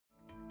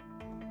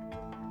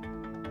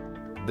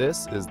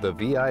This is the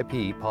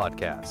VIP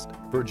Podcast,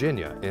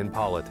 Virginia in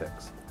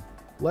Politics.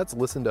 Let's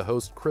listen to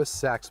host Chris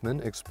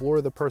Saxman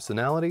explore the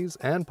personalities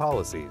and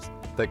policies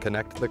that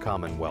connect the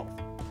Commonwealth.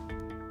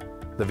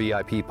 The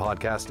VIP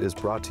Podcast is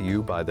brought to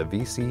you by the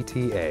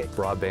VCTA,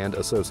 Broadband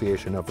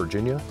Association of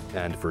Virginia,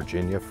 and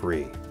Virginia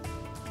Free.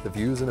 The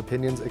views and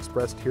opinions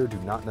expressed here do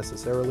not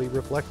necessarily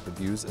reflect the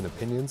views and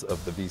opinions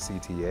of the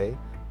VCTA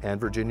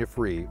and Virginia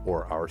Free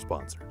or our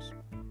sponsors.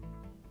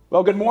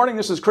 Well, good morning.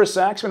 This is Chris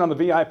Saxman on the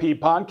VIP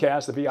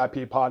Podcast. The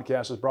VIP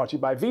Podcast is brought to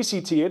you by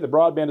VCTA, the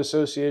Broadband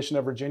Association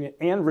of Virginia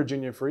and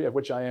Virginia Free, of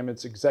which I am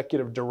its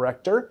executive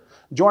director.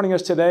 Joining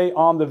us today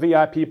on the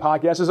VIP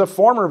Podcast is a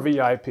former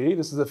VIP.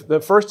 This is the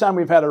first time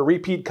we've had a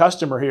repeat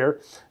customer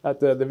here at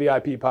the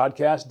VIP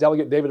Podcast.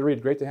 Delegate David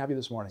Reid, great to have you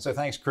this morning. So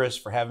thanks, Chris,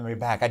 for having me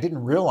back. I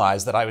didn't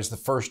realize that I was the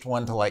first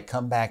one to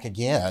come back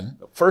again.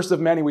 First of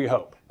many, we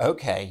hope.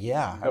 Okay,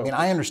 yeah. I mean,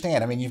 I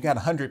understand. I mean, you've got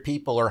 100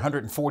 people or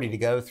 140 to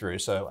go through,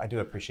 so I do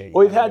appreciate you.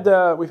 Well,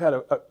 we've had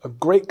a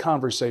great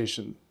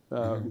conversation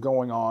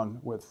going on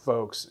with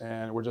folks,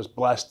 and we're just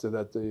blessed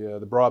that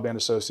the Broadband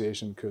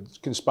Association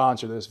can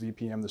sponsor this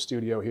VPM, the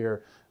studio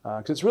here,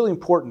 because it's really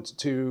important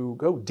to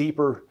go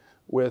deeper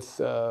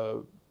with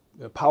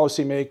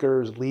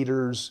policymakers,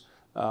 leaders,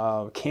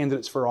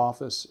 candidates for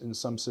office in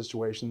some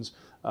situations,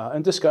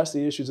 and discuss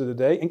the issues of the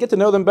day and get to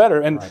know them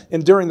better. And, right.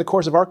 and during the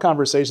course of our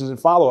conversations and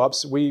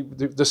follow-ups, we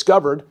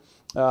discovered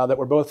that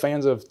we're both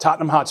fans of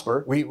Tottenham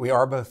Hotspur. We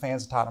are both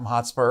fans of Tottenham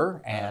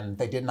Hotspur, and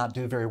they did not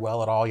do very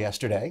well at all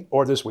yesterday.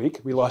 Or this week.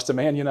 We lost to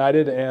Man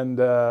United and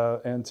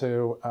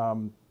to,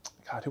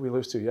 God, who we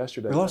lose to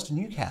yesterday? We lost to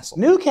Newcastle.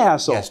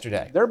 Newcastle.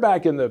 Yesterday. They're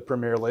back in the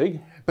Premier League.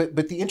 But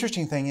the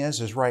interesting thing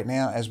is right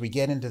now, as we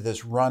get into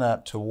this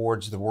run-up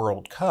towards the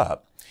World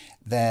Cup,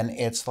 then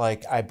it's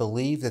like, I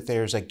believe that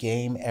there's a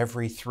game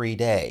every 3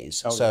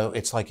 days. Okay. So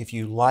it's like if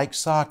you like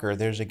soccer,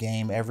 there's a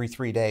game every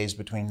 3 days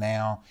between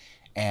now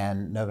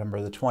and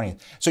November the 20th.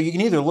 So you can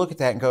either look at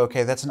that and go,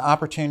 okay, that's an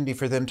opportunity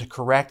for them to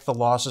correct the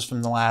losses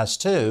from the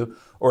last two,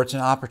 or it's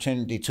an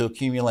opportunity to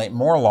accumulate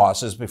more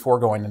losses before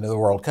going into the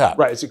World Cup.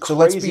 Right. It's a crazy so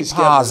let's be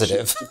schedule. positive.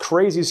 It's a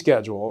crazy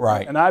schedule.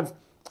 Right. And I've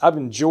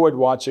enjoyed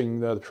watching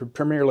the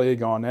Premier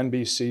League on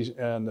NBC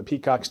and the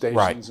Peacock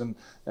stations. Right. And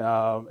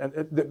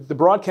the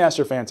broadcasts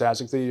are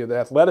fantastic. The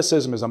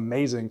athleticism is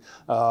amazing.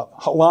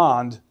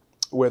 Haaland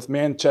with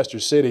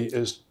Manchester City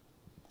is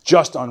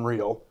just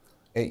unreal.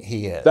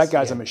 He is. That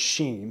guy's a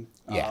machine.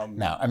 Yeah,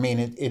 no, I mean,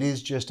 it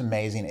is just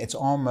amazing. It's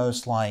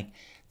almost like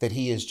that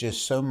he is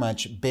just so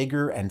much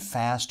bigger and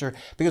faster,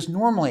 because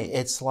normally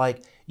it's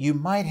like you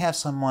might have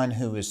someone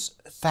who is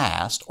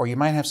fast or you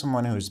might have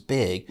someone who is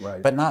big,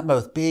 right, but not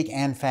both big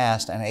and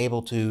fast and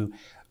able to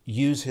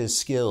use his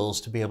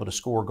skills to be able to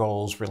score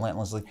goals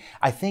relentlessly.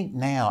 I think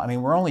now, I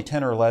mean, we're only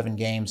 10 or 11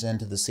 games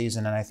into the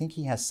season, and I think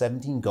he has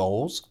 17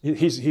 goals.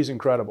 He's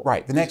incredible.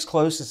 Right. The next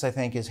closest, I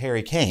think, is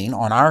Harry Kane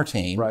on our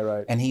team.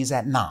 Right. And he's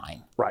at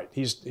 9. Right.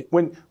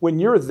 When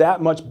you're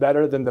that much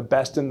better than the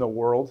best in the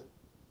world,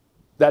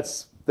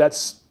 that's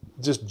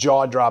just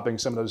jaw-dropping,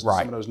 some of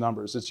those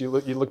numbers. It's you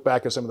look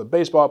back at some of the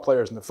baseball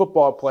players and the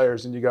football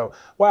players, and you go,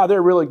 wow,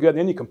 they're really good. And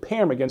then you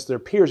compare them against their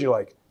peers, you're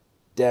like,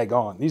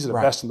 daggone, these are the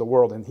best in the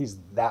world, and he's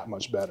that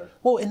much better.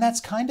 Well, and that's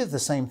kind of the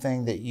same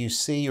thing that you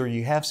see or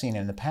you have seen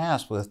in the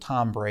past with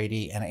Tom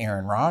Brady and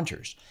Aaron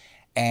Rodgers.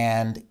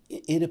 And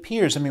it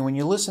appears, I mean, when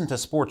you listen to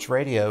sports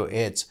radio,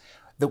 it's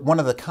that one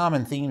of the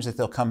common themes that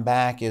they'll come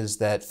back is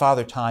that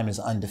Father Time is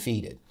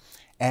undefeated.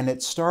 And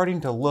it's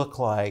starting to look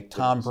like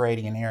Tom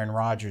Brady and Aaron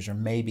Rodgers are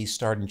maybe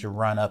starting to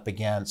run up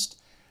against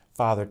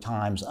Father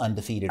Time's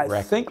undefeated record.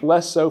 I think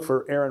less so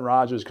for Aaron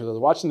Rodgers, because I was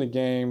watching the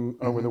game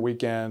over the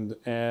weekend,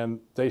 and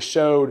they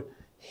showed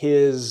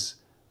his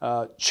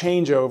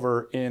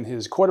changeover in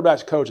his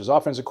quarterback's coach, his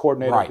offensive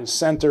coordinator, his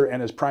center,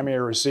 and his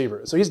primary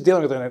receiver. So he's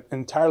dealing with an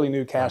entirely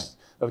new cast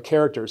of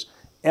characters.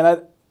 And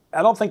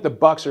I don't think the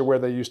Bucs are where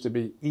they used to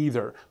be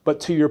either. But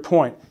to your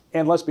point,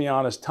 and let's be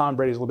honest, Tom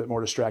Brady's a little bit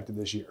more distracted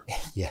this year.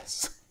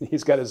 Yes.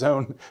 He's got his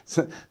own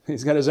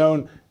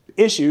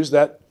issues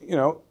that,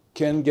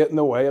 can get in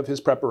the way of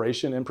his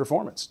preparation and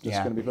performance.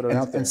 Just going to be put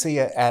out there. And see,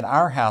 at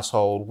our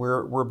household,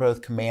 we're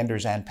both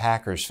Commanders and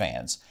Packers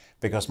fans,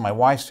 because my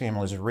wife's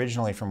family is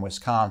originally from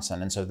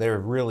Wisconsin, and so they're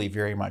really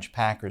very much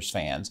Packers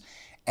fans.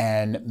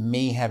 And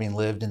me, having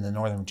lived in the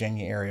Northern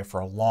Virginia area for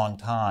a long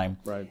time,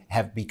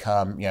 have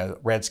become,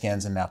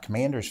 Redskins and now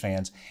Commanders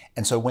fans.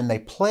 And so when they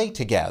play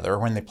together,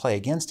 when they play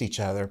against each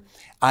other,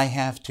 I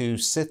have to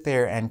sit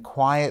there and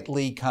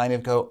quietly kind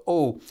of go,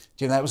 oh,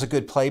 that was a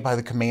good play by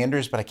the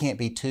Commanders, but I can't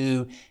be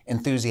too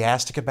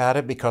enthusiastic about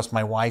it because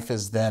my wife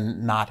is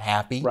then not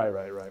happy. Right.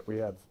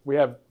 We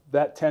have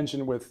that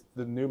tension with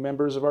the new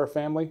members of our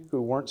family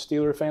who weren't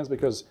Steeler fans,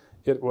 because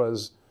it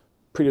was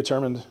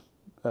predetermined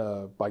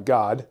by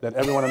God that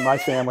everyone in my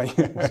family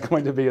was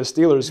going to be a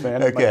Steelers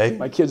fan. Okay.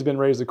 My kids have been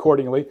raised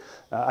accordingly.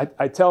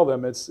 I tell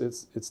them it's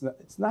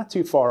not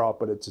too far off,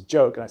 but it's a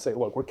joke. And I say,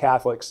 look, we're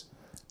Catholics.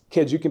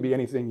 Kids, you can be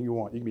anything you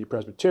want. You can be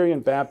Presbyterian,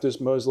 Baptist,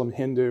 Muslim,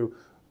 Hindu,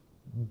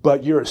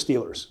 but you're a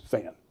Steelers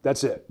fan.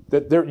 That's it.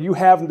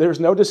 There's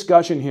no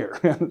discussion here.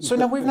 So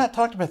now we've not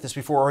talked about this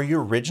before. Are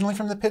you originally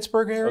from the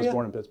Pittsburgh area? I was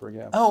born in Pittsburgh,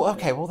 yeah. Oh,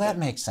 okay. Well, that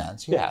makes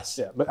sense. Yes.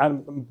 Yeah. But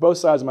both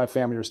sides of my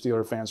family are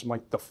Steeler fans from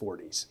like the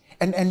 40s.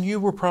 And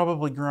you were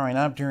probably growing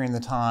up during the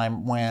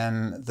time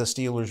when the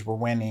Steelers were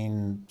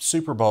winning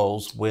Super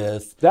Bowls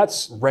with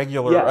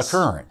regular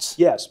occurrence.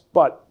 Yes,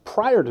 but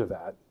prior to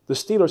that, the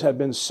Steelers had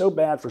been so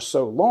bad for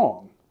so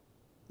long.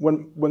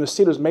 When the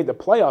Steelers made the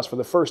playoffs for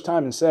the first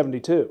time in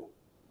 '72.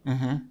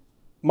 Mm-hmm.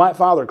 My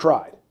father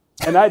cried.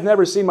 And I'd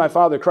never seen my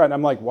father cry. And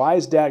I'm like, why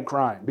is Dad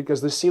crying?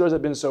 Because the Steelers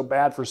had been so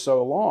bad for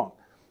so long.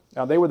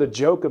 Now, they were the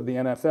joke of the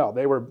NFL.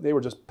 They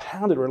were just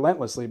pounded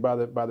relentlessly by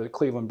the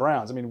Cleveland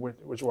Browns,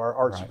 which were our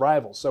arch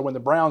rivals. So when the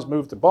Browns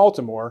moved to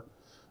Baltimore,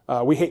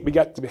 we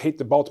got to hate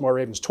the Baltimore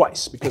Ravens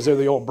twice because they're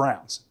the old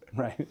Browns,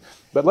 right?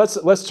 But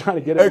let's try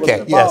to get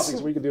into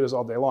politics. We could do this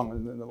all day long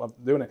and love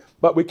doing it.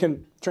 But we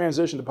can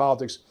transition to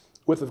politics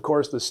with, of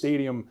course, the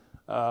stadium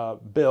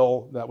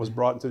bill that was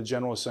brought into the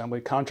General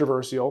Assembly,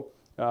 controversial,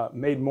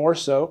 made more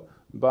so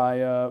by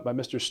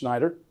Mr.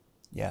 Snyder.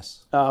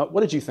 Yes.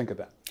 What did you think of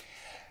that?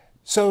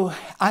 So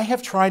I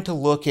have tried to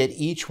look at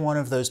each one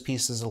of those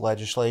pieces of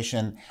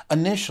legislation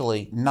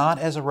initially not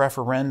as a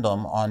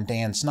referendum on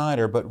Dan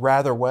Snyder, but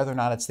rather whether or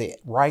not it's the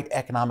right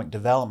economic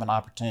development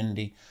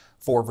opportunity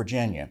for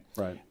Virginia.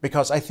 Right.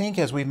 Because I think,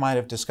 as we might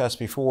have discussed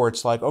before,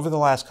 it's like over the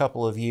last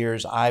couple of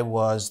years, I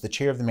was the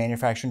chair of the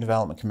Manufacturing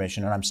Development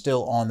Commission, and I'm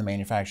still on the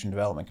Manufacturing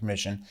Development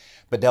Commission,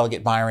 but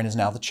Delegate Byron is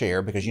now the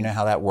chair because you know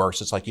how that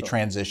works. It's like you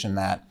transition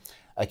that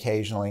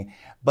occasionally.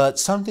 But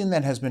something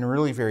that has been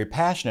really very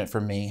passionate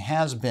for me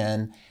has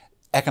been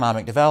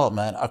economic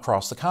development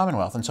across the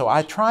Commonwealth. And so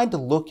I tried to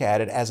look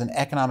at it as an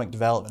economic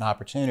development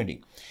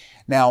opportunity.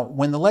 Now,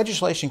 when the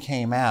legislation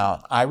came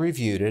out, I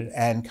reviewed it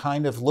and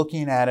kind of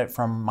looking at it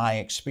from my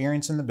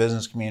experience in the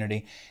business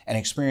community and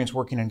experience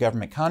working in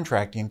government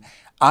contracting,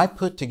 I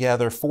put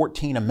together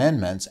 14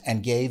 amendments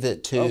and gave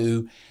it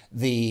to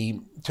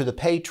the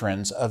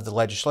patrons of the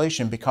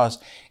legislation because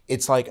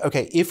it's like,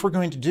 okay, if we're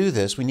going to do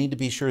this, we need to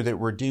be sure that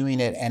we're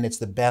doing it and it's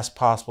the best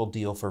possible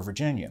deal for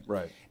Virginia.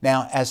 Right.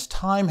 Now, as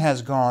time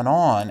has gone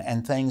on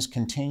and things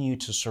continue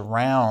to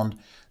surround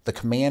the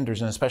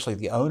commanders and especially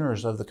the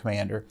owners of the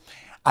commander,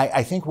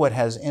 I think what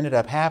has ended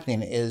up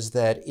happening is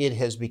that it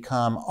has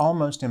become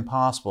almost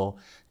impossible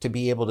to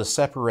be able to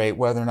separate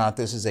whether or not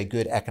this is a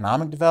good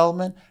economic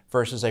development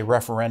versus a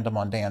referendum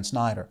on Dan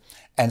Snyder.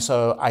 And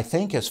so I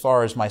think as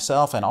far as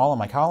myself and all of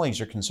my colleagues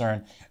are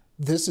concerned,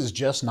 this is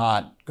just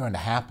not going to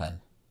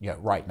happen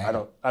right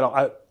now.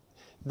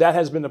 That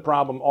has been the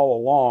problem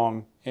all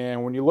along.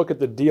 And when you look at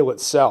the deal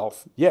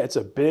itself, yeah, it's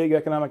a big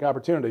economic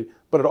opportunity,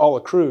 but it all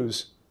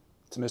accrues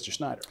to Mr.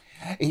 Snyder.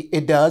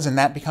 It does, and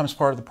that becomes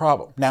part of the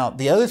problem. Now,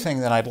 the other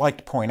thing that I'd like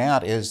to point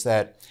out is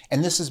that,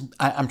 and this is,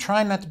 I'm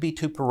trying not to be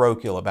too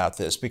parochial about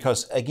this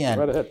because, again,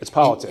 right ahead. It's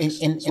politics.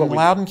 In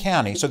Loudoun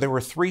County, so there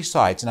were 3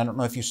 sites, and I don't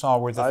know if you saw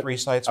where the 3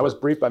 sites were. I was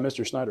briefed by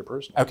Mr. Snyder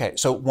personally. Okay,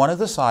 so one of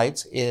the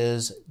sites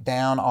is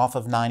down off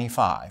of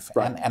 95,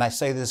 right. and I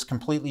say this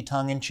completely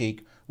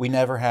tongue-in-cheek. We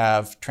never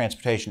have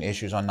transportation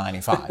issues on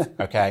 95,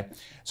 okay?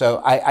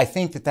 So I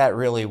think that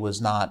really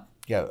was not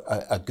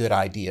a good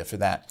idea for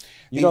that.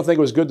 You don't think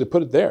it was good to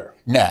put it there?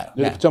 No.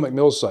 The Potomac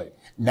Mills site?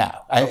 No.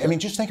 I mean,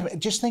 just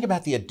think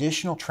about the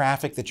additional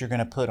traffic that you're going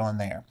to put on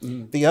there.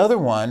 Mm. The other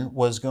one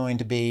was going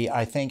to be,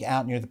 I think,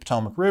 out near the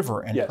Potomac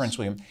River in Prince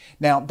William.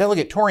 Now,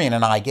 Delegate Torian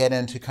and I get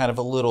into kind of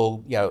a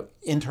little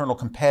internal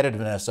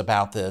competitiveness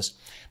about this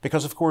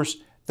because, of course,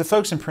 the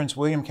folks in Prince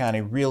William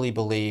County really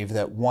believe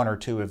that 1 or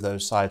 2 of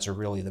those sites are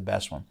really the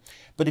best one.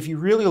 But if you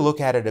really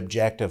look at it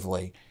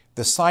objectively,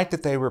 the site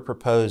that they were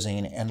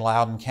proposing in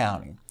Loudoun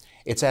County,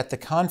 it's at the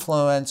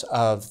confluence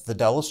of the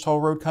Dulles Toll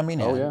Road coming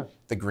in,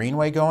 the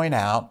Greenway going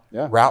out,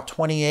 Route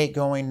 28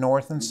 going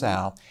north and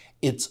south.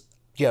 It's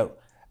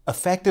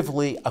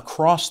effectively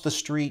across the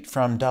street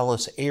from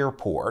Dulles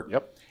Airport.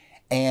 Yep.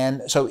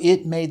 And so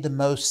it made the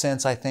most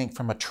sense, I think,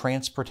 from a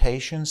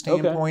transportation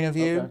standpoint of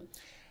view. Okay.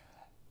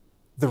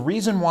 The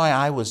reason why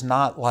I was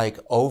not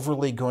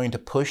overly going to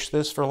push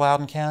this for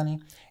Loudoun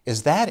County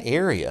is that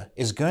area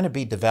is going to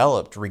be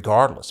developed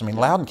regardless. I mean,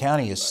 Loudoun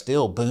County is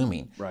still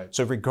booming. Right.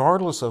 So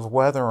regardless of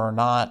whether or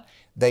not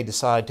they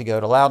decide to go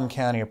to Loudoun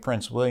County or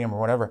Prince William or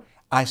whatever,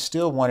 I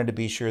still wanted to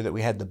be sure that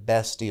we had the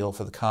best deal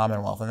for the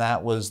Commonwealth, and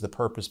that was the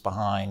purpose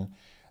behind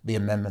the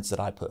amendments that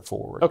I put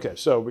forward. Okay,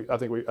 so I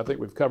think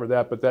we've covered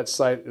that, but that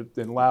site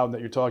in Loudoun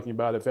that you're talking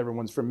about, if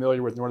everyone's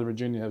familiar with Northern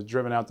Virginia, has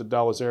driven out to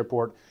Dulles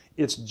Airport,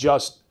 it's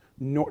just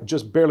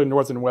barely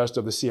north and west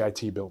of the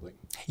CIT building.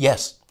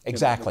 Yes,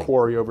 exactly. The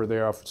quarry over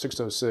there off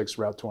 606,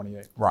 Route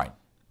 28. Right.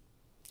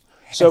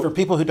 So and for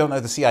people who don't know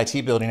the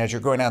CIT building, as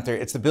you're going out there,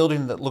 it's the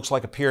building that looks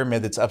like a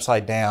pyramid that's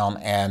upside down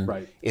and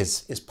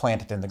is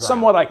planted in the ground.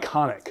 Somewhat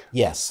iconic.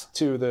 Yes.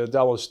 To the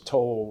Dulles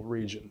Toll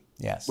region.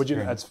 Yes. Would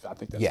you? I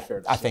think that's fair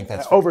to say. I think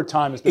that's fair. Over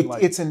time, it's been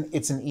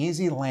it's an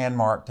easy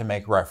landmark to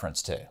make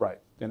reference to. Right.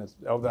 And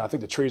I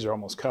think the trees are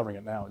almost covering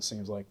it now. It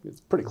seems like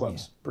it's pretty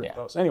close. Pretty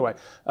close. Anyway,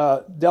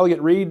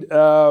 Delegate Reid,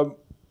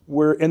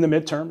 we're in the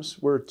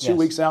midterms. We're 2 Yes.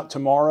 weeks out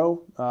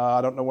tomorrow.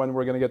 I don't know when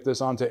we're going to get this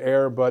onto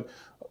air, but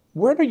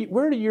where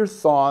are your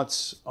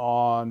thoughts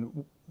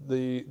on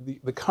the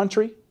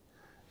country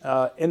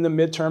in the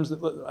midterms?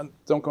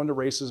 Don't go into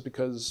races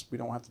because we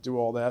don't have to do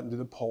all that and do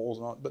the polls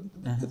and all, but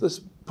let's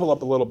pull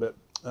up a little bit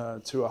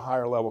to a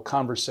higher level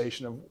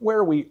conversation of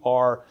where we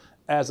are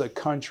as a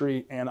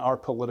country and our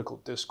political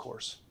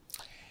discourse.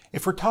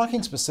 If we're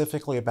talking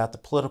specifically about the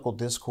political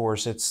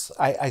discourse,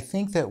 I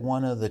think that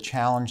one of the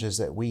challenges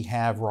that we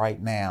have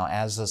right now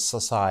as a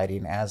society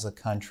and as a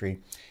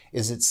country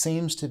is it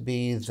seems to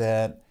be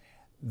that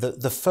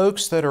the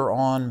folks that are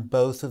on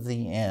both of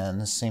the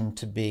ends seem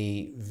to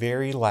be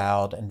very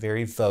loud and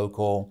very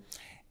vocal,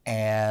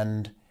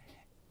 and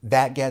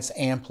that gets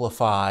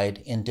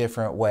amplified in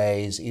different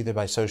ways, either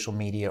by social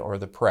media or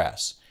the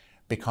press,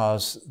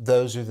 because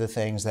those are the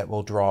things that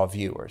will draw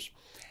viewers.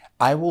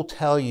 I will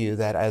tell you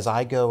that as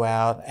I go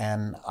out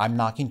and I'm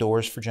knocking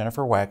doors for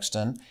Jennifer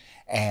Wexton,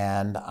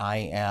 and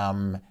I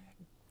am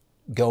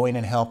going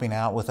and helping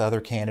out with other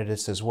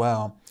candidates as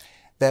well,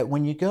 that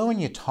when you go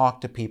and you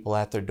talk to people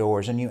at their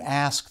doors and you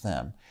ask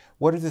them,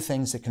 what are the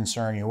things that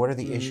concern you? What are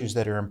the issues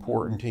that are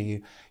important to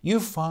you? You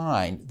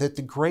find that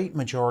the great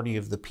majority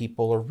of the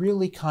people are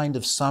really kind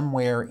of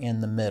somewhere in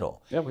the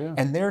middle. Yeah, we are.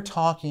 And they're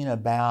talking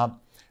about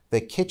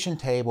the kitchen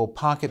table,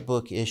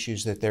 pocketbook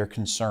issues that they're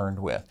concerned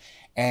with.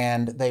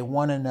 And they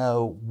want to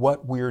know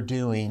what we're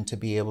doing to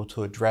be able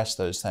to address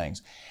those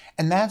things.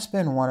 And that's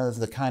been one of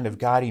the kind of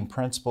guiding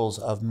principles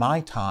of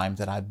my time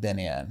that I've been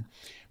in.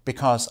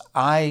 Because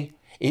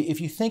if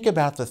you think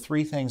about the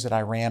three things that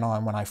I ran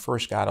on when I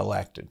first got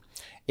elected,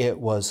 it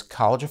was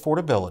college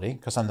affordability,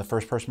 because I'm the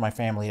first person in my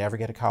family to ever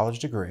get a college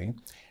degree.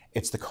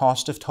 It's the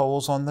cost of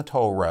tolls on the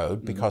toll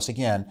road, because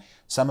again,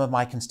 some of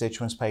my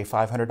constituents pay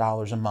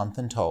 $500 a month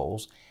in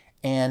tolls.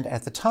 And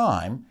at the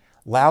time,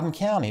 Loudoun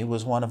County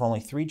was one of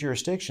only 3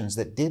 jurisdictions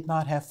that did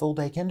not have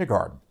full-day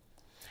kindergarten.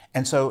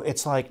 And so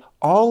it's like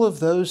all of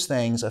those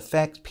things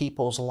affect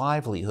people's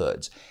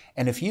livelihoods.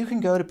 And if you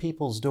can go to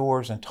people's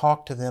doors and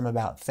talk to them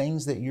about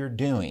things that you're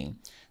doing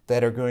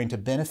that are going to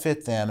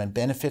benefit them and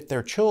benefit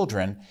their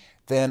children,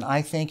 then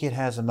I think it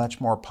has a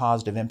much more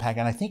positive impact.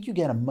 And I think you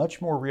get a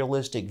much more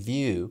realistic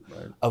view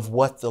of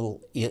what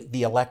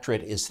the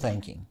electorate is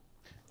thinking.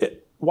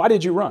 Why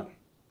did you run?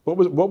 What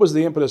was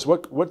the impetus?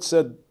 What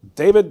said,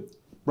 David,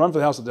 run for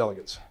the House of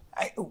Delegates?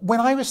 When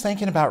I was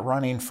thinking about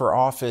running for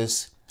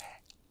office,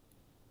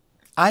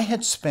 I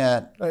had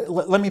spent,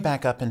 let me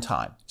back up in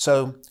time.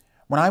 So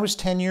when I was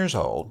 10 years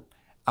old,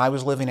 I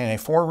was living in a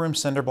 4-room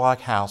cinder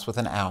block house with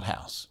an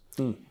outhouse.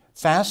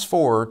 Fast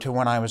forward to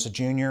when I was a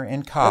junior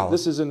in college.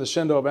 This is in the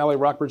Shenandoah Valley,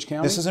 Rockbridge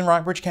County? This is in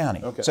Rockbridge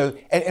County. Okay. So,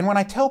 and when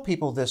I tell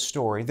people this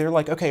story, they're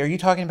like, okay, are you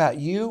talking about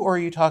you, or are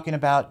you talking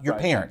about your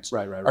parents?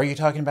 Right. Are you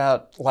talking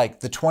about like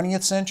the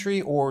 20th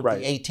century or the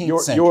 18th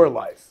century? Your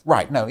life.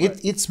 Right. No,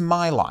 it's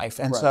my life.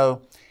 And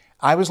so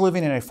I was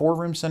living in a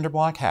 4-room cinder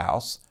block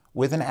house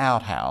with an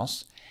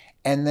outhouse.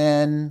 And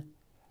then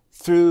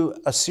through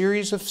a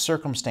series of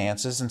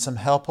circumstances and some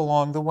help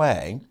along the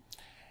way,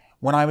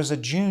 when I was a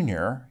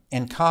junior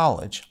in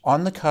college,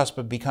 on the cusp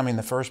of becoming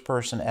the first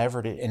person ever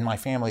in my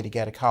family to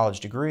get a college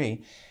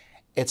degree,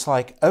 it's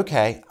like,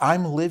 okay,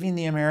 I'm living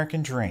the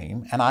American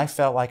dream, and I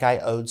felt like I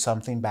owed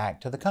something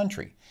back to the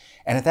country.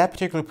 And at that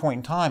particular point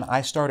in time,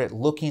 I started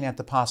looking at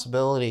the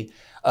possibility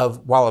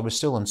of, while I was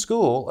still in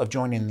school, of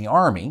joining the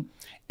Army,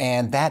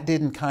 and that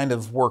didn't kind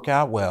of work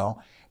out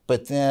well.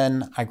 But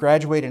then I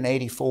graduated in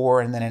 '84,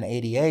 and then in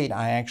 '88,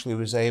 I actually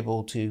was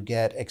able to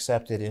get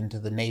accepted into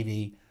the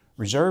Navy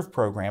Reserve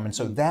program. And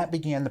so that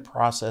began the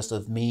process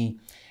of me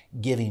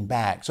giving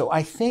back. So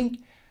I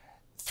think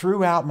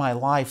throughout my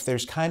life,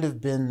 there's kind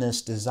of been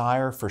this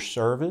desire for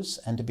service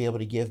and to be able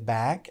to give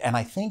back. And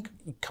I think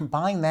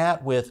combine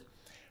that with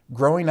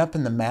growing up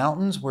in the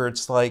mountains, where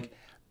it's like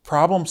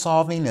problem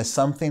solving is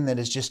something that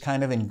is just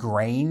kind of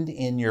ingrained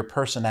in your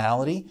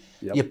personality.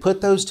 Yep. You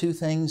put those two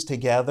things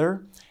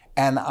together.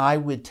 And I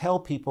would tell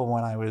people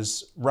when I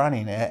was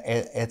running,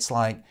 it's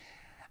like,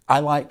 I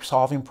like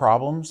solving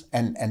problems,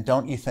 and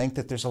don't you think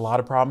that there's a lot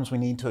of problems we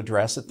need to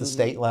address at the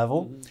state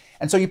level?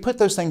 And so you put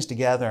those things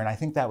together, and I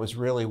think that was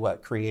really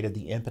what created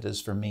the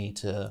impetus for me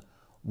to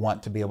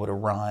want to be able to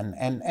run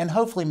and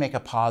hopefully make a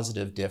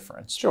positive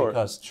difference.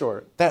 Because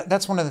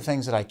that's one of the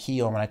things that I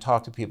key on when I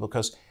talk to people,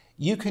 because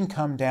you can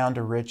come down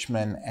to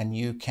Richmond and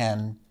you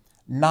can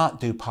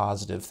not do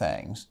positive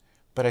things.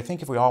 But I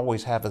think if we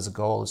always have as a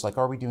goal, it's like,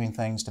 are we doing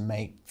things to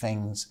make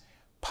things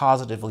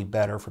positively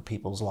better for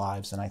people's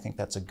lives? And I think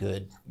that's a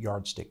good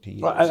yardstick to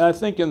use. Well, I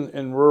think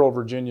in rural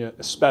Virginia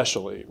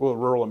especially, well,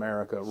 rural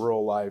America,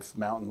 rural life,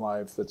 mountain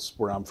life, that's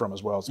where I'm from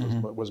as well. So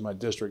it was my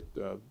district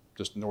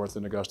just north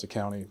in Augusta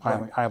County,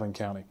 Highland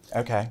County.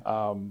 Okay.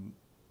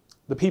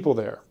 The people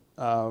there,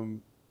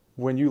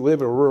 when you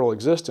live a rural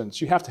existence,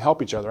 you have to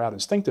help each other out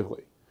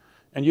instinctively.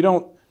 And you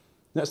don't,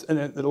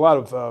 and a lot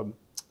of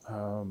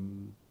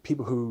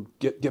people who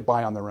get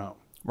by on their own.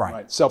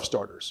 Right.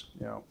 Self-starters,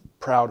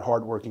 proud,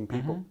 hardworking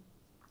people.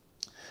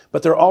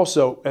 but they're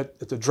also, at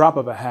the drop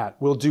of a hat,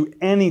 will do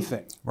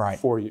anything Right.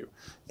 for you.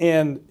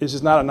 And this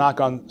is not a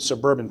knock on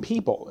suburban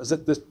people, is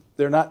that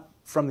they're not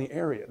from the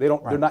area.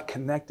 They're not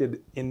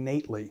connected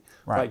innately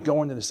by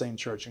going to the same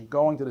church and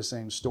going to the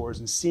same stores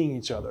and seeing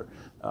each other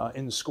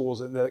in the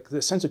schools. And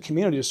the sense of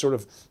community is sort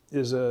of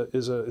is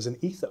an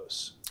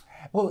ethos.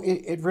 Well,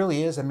 it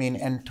really is. I mean,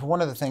 and to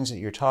one of the things that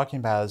you're talking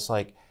about is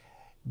like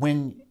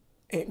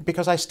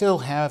because I still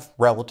have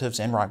relatives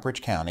in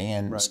Rockbridge County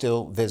and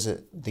still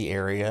visit the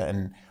area.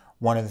 And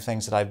one of the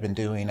things that I've been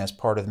doing as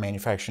part of the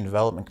Manufacturing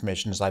Development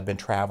Commission is I've been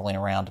traveling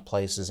around to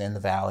places in the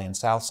Valley and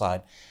South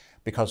Side,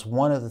 because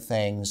one of the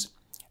things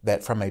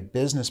that from a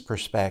business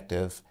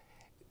perspective,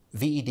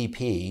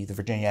 VEDP, the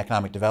Virginia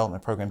Economic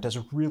Development Program, does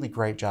a really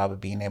great job of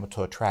being able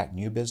to attract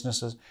new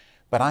businesses.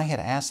 But I had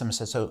asked them, I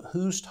said, so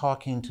who's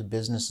talking to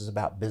businesses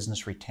about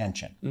business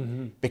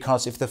retention?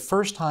 Because if the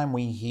first time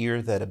we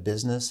hear that a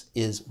business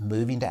is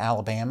moving to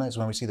Alabama is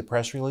when we see the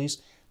press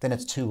release, then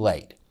it's too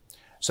late.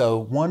 So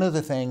one of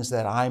the things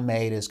that I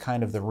made as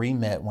kind of the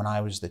remit when I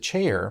was the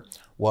chair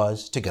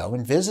was to go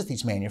and visit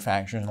these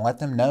manufacturers and let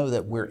them know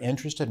that we're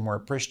interested and we're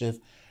appreciative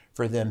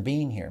for them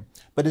being here.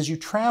 But as you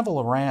travel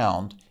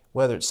around,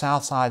 whether it's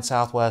South Side,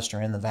 Southwest,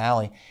 or in the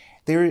Valley,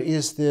 there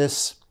is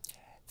this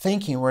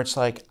thinking where it's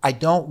like, I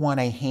don't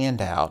want a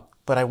handout,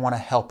 but I want a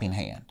helping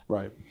hand.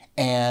 Right.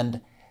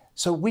 And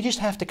so we just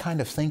have to kind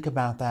of think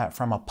about that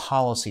from a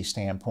policy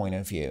standpoint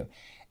of view.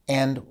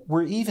 And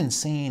we're even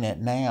seeing it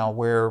now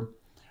where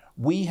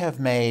we as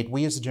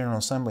the General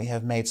Assembly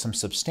have made some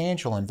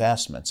substantial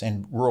investments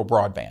in rural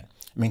broadband.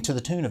 I mean, to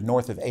the tune of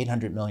north of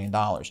 $800 million.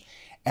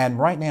 And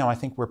right now, I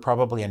think we're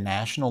probably a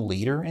national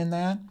leader in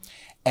that.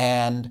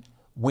 And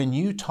when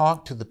you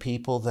talk to the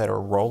people that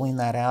are rolling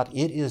that out,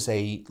 it is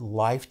a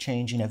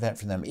life-changing event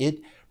for them.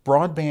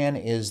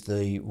 Broadband is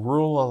the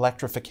rural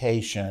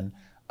electrification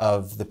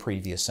of the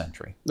previous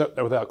century. No,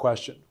 without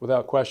question,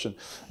 without question.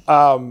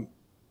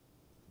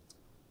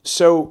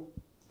 So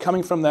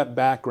coming from that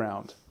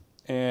background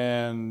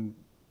and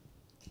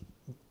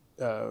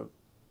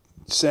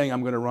saying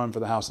I'm going to run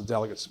for the House of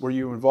Delegates, were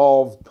you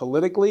involved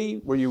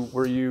politically?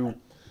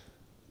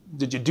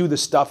 Did you do the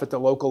stuff at the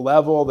local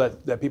level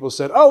that people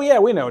said, oh yeah,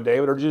 we know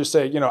David, or did you just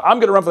say, I'm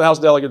going to run for the House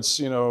of Delegates,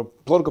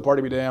 political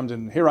party be damned,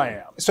 and here I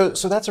am? So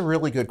that's a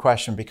really good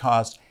question,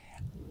 because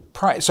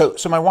so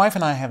my wife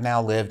and I have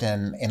now lived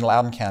in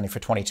Loudoun County for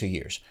 22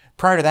 years.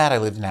 Prior to that, I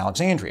lived in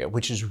Alexandria,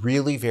 which is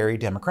really very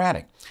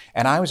Democratic.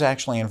 And I was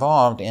actually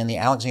involved in the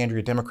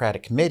Alexandria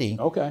Democratic Committee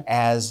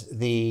as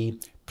the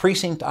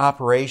precinct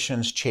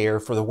operations chair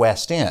for the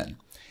West End.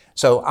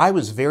 So I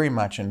was very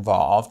much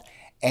involved,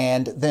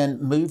 and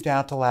then moved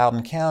out to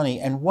Loudoun County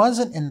and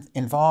wasn't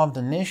involved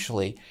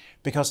initially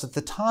because at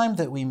the time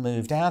that we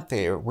moved out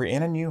there, we're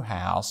in a new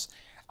house.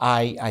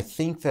 I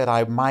think that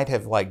I might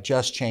have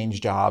just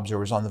changed jobs or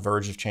was on the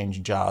verge of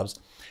changing jobs.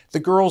 The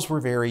girls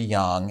were very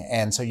young,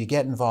 and so you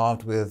get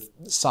involved with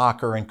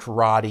soccer and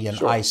karate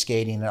and ice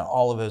skating and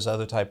all of those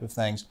other type of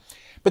things.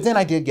 But then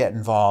I did get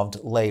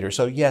involved later.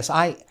 So yes,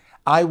 I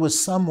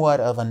was somewhat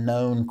of a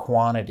known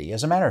quantity.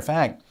 As a matter of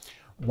fact,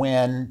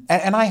 and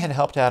I had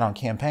helped out on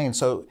campaigns.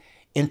 So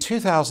in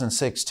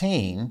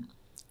 2016,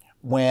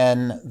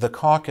 when the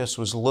caucus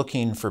was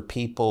looking for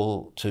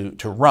people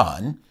to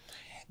run,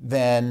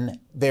 then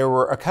there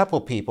were a couple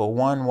people.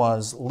 One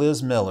was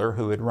Liz Miller,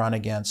 who had run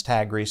against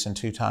Tag Greason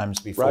 2 times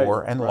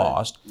before and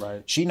lost.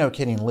 She, no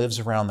kidding, lives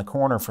around the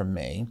corner from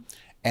me.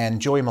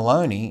 And Joy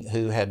Maloney,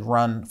 who had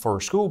run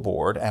for school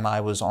board, and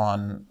I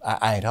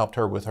had helped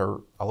her with her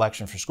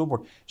election for school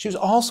board. She was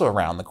also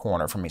around the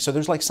corner from me. So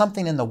there's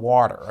something in the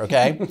water,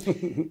 okay?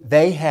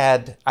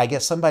 I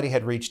guess somebody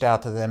had reached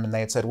out to them and they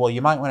had said, well,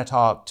 you might want to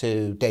talk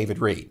to David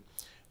Reid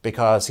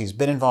because he's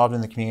been involved in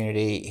the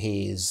community.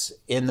 He's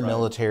in the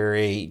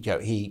military.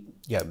 He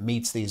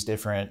meets these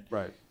different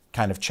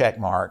kind of check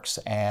marks.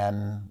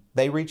 And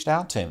they reached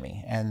out to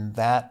me. And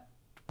that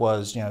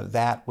was,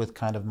 that with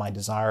kind of my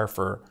desire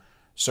for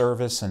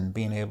service and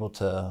being able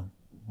to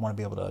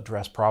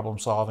address problem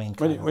solving.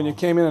 When you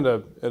came in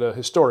at a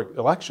historic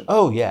election.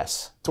 Oh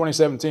yes.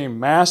 2017,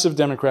 massive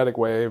Democratic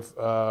wave.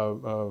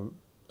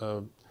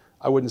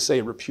 I wouldn't say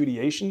a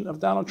repudiation of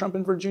Donald Trump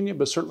in Virginia,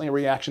 but certainly a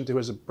reaction to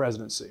his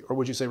presidency. Or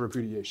would you say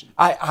repudiation?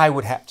 I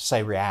would have to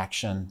say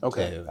reaction.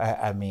 Okay.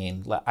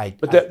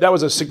 But that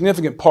was a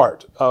significant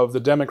part of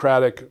the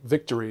Democratic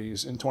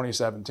victories in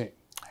 2017.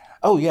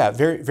 Oh yeah,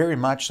 very, very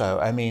much so.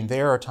 I mean,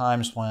 there are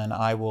times when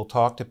I will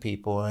talk to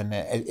people and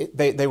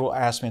they will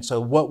ask me,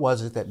 so what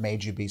was it that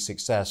made you be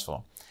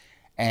successful?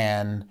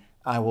 And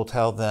I will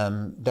tell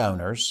them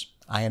donors.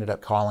 I ended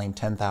up calling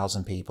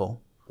 10,000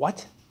 people.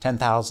 What?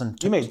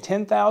 10,000. You made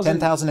 10,000?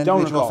 10,000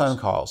 individual phone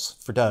calls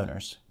for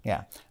donors.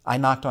 Yeah. I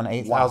knocked on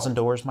 8,000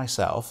 doors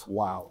myself.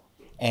 Wow.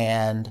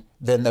 And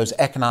then those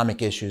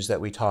economic issues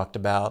that we talked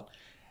about.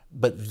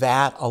 But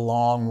that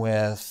along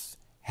with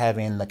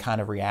having the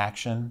kind of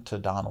reaction to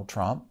Donald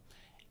Trump,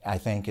 I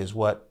think is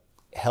what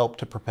helped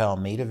to propel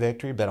me to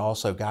victory, but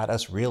also got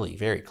us really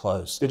very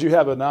close. Did you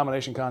have a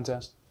nomination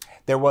contest?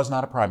 There was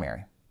not a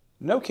primary.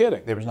 No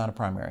kidding. There was not a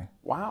primary.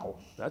 Wow,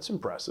 that's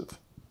impressive.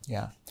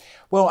 Yeah.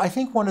 Well, I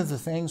think one of the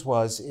things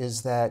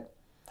is that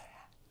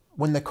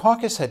when the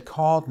caucus had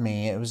called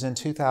me, it was in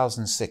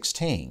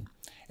 2016.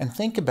 And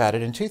think about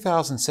it, in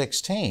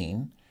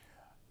 2016,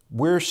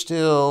 we're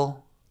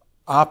still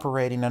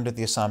operating under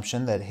the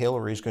assumption that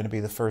Hillary is going to be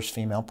the first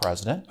female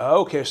president.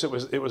 Okay, so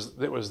it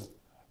was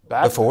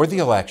back before the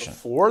election.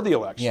 Before the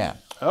election. Yeah.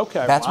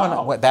 Okay.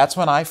 That's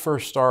when I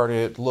first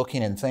started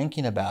looking and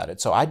thinking about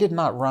it. So I did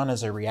not run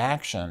as a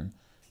reaction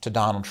to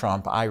Donald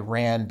Trump. I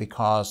ran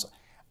because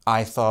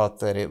I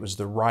thought that it was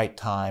the right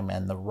time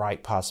and the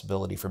right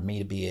possibility for me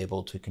to be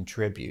able to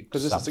contribute.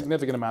 Because it's a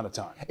significant amount of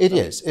time. It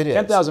is.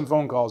 10,000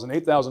 phone calls and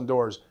 8,000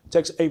 doors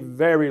takes a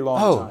very long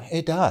time. Oh,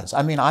 it does.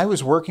 I mean, I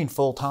was working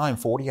full time,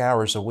 40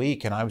 hours a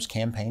week, and I was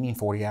campaigning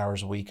 40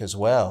 hours a week as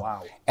well.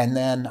 Wow. And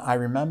then I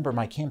remember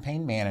my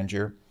campaign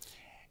manager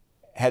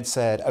had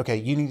said, okay,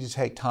 you need to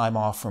take time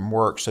off from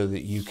work so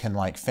that you can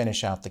like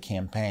finish out the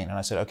campaign. And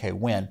I said, okay,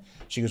 when?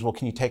 She goes, well,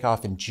 can you take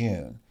off in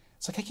June?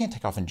 It's like, I can't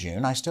take off in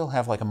June. I still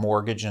have like a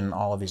mortgage and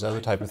all of these other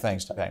type of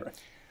things to pay. Right.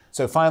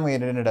 So finally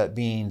it ended up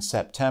being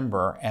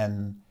September,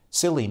 and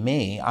silly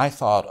me, I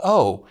thought,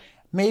 oh,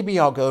 maybe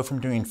I'll go from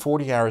doing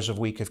 40 hours a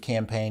week of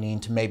campaigning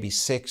to maybe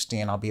 60,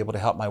 and I'll be able to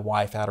help my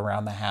wife out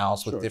around the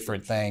house with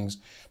different things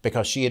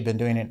because she had been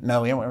doing it.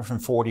 No, it went from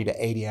 40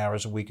 to 80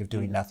 hours a week of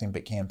doing nothing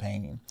but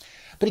campaigning.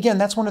 But again,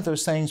 that's one of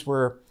those things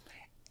where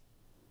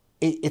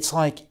it's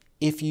like,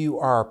 if you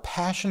are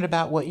passionate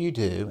about what you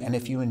do and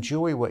if you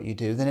enjoy what you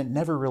do, then it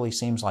never really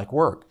seems like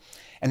work.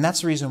 And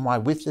that's the reason why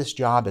with this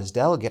job as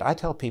delegate, I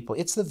tell people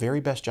it's the very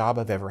best job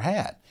I've ever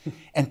had.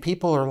 And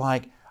people are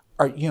like,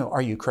 are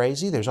you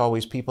crazy? There's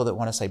always people that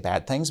want to say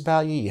bad things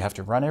about you. You have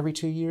to run every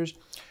 2 years.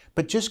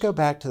 But just go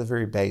back to the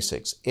very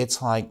basics.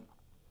 It's like,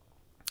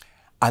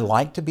 I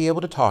like to be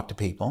able to talk to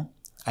people.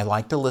 I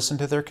like to listen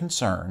to their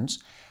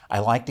concerns. I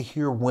like to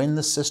hear when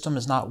the system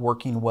is not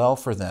working well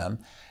for them.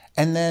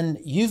 And then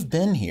you've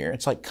been here.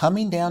 It's like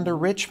coming down to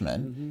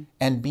Richmond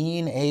and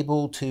being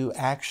able to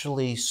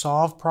actually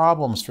solve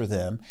problems for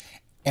them.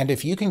 And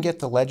if you can get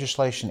the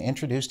legislation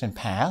introduced and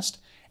passed,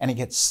 and it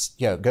gets,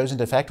 goes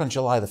into effect on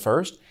July the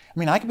 1st, I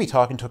mean, I could be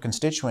talking to a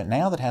constituent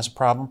now that has a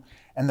problem,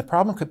 and the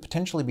problem could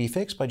potentially be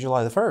fixed by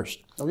July the 1st.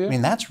 Oh, yeah. I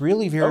mean, that's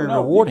really very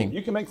rewarding.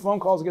 You can make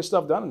phone calls and get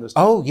stuff done in this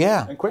time. Oh,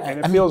 yeah. And quick,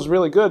 and it feels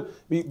really good.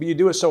 But you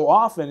do it so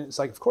often, it's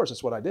like, of course,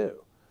 that's what I do.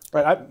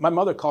 Right? My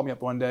mother called me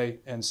up one day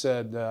and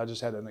said, I just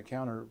had an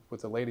encounter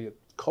with a lady at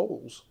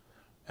Kohl's,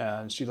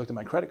 and she looked at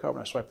my credit card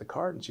when I swiped the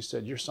card, and she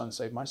said, your son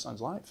saved my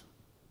son's life.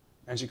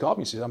 And she called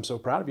me and said, I'm so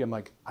proud of you. I'm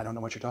like, I don't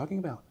know what you're talking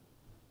about.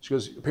 She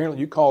goes, apparently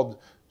you called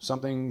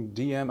something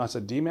DM. I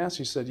said, DMAS?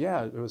 She said,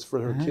 yeah, it was for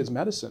her kid's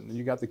medicine. And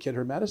you got the kid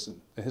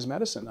his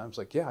medicine. I was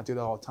like, yeah, I do that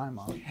all the time,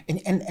 Mom.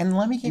 And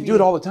let me give you... You do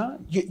it all the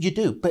time. You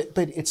do, but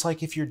it's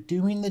like if you're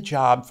doing the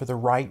job for the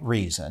right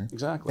reason,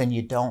 then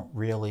you don't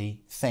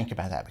really think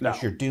about that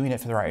because you're doing it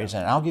for the right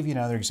reason. And I'll give you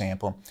another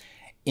example.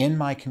 In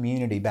my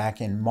community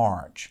back in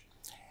March,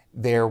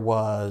 there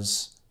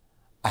was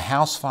a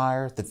house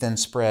fire that then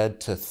spread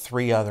to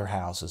 3 other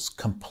houses,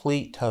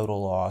 complete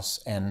total loss,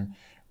 and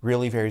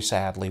really very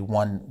sadly,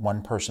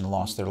 one person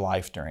lost their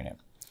life during it.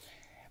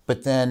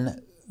 But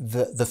then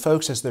the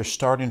folks, as they're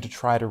starting to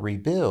try to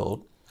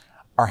rebuild,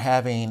 are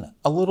having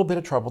a little bit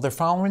of trouble. They're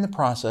following the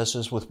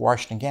processes with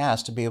Washington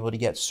Gas to be able to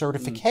get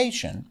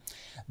certification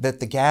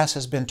that the gas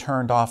has been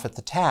turned off at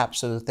the tap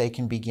so that they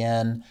can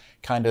begin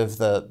kind of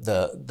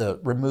the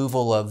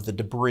removal of the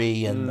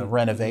debris and the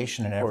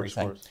renovation and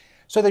everything. Of course.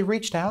 So they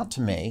reached out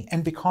to me,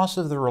 and because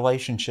of the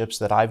relationships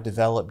that I've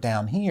developed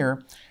down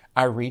here,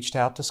 I reached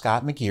out to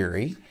Scott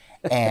McGeary,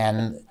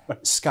 and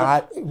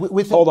Scott...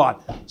 Hold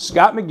on.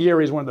 Scott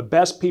McGeary is one of the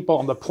best people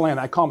on the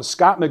planet. I call him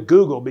Scott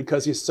McGoogle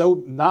because he's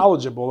so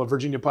knowledgeable of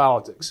Virginia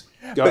politics.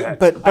 Go ahead.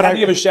 But I have to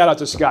give a shout out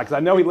to Scott because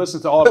I know he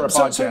listens to all of our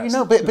podcasts.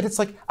 So but it's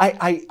like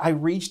I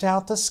reached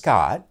out to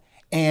Scott,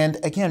 and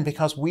again,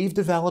 because we've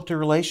developed a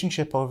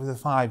relationship over the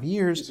 5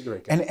 years, he's a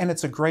great guy. And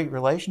it's a great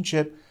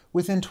relationship,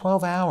 within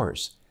 12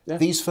 hours. Yeah.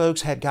 These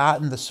folks had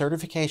gotten the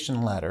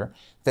certification letter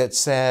that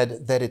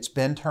said that it's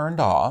been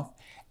turned off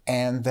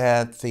and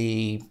that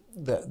the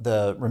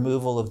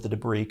removal of the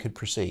debris could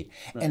proceed.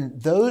 Right. And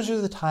those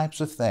are the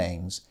types of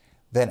things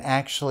that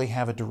actually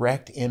have a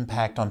direct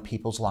impact on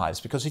people's lives.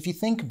 Because if you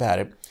think about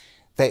it,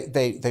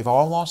 they've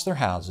all lost their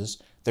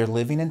houses. They're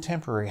living in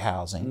temporary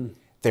housing.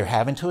 They're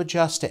having to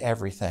adjust to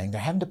everything. They're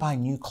having to buy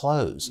new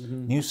clothes,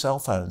 new cell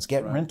phones,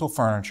 get rental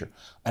furniture,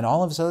 and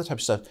all of this other type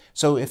of stuff.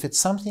 So if it's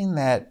something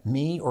that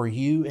me or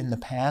you in the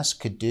past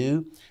could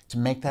do to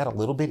make that a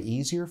little bit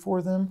easier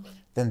for them,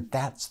 then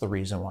that's the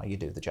reason why you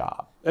do the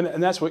job.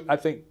 And that's what I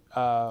think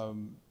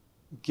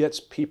gets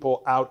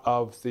people out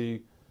of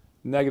the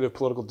negative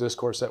political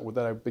discourse that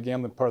I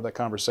began the part of that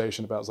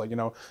conversation about. It's like,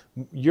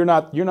 you're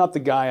not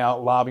the guy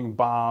out lobbing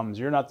bombs.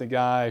 You're not the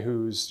guy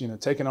who's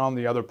taking on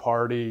the other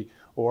party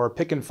or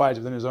picking fights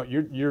within his own.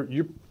 You're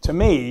to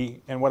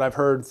me, and what I've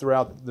heard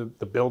throughout the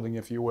building,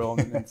 if you will,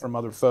 and from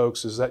other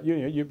folks, is that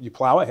you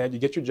plow ahead, you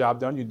get your job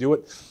done, you do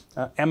it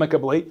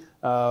amicably,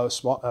 a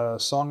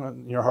song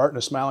in your heart and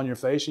a smile on your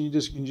face, and you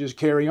just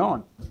carry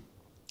on.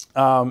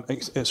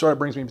 It sort of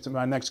brings me to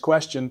my next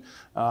question,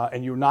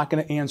 and you're not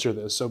going to answer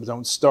this, so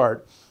don't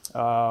start.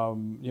 The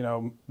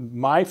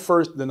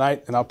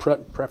night, and I'll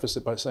preface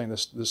it by saying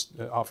this,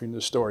 offering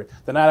this story.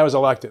 The night I was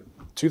elected,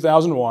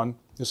 2001.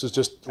 This is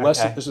just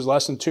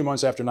less than 2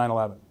 months after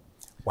 9/11.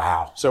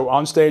 Wow. So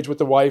on stage with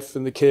the wife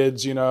and the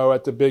kids,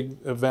 at the big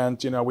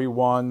event, we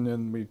won,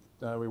 and we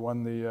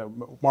won the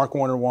Mark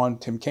Warner won,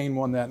 Tim Kaine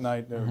won that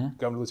night,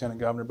 governor, lieutenant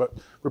governor, but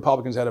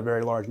Republicans had a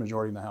very large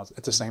majority in the House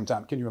at the same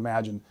time. Can you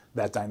imagine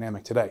that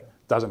dynamic today?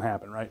 Doesn't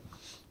happen, right?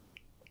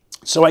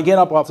 So I get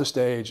up off the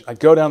stage, I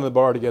go down to the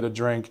bar to get a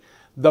drink.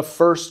 The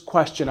first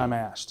question I'm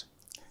asked,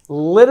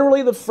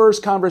 literally the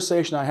first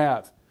conversation I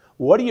have,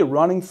 what are you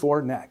running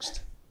for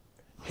next?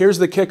 Here's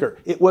the kicker.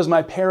 It was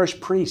my parish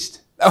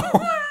priest.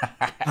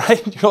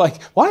 Right? You're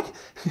like, what?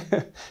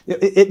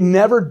 It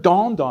never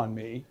dawned on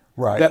me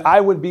that I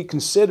would be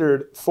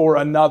considered for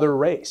another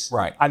race.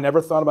 Right. I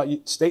never thought about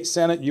state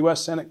Senate,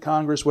 U.S. Senate,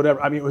 Congress,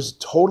 whatever. I mean, it was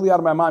totally out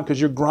of my mind because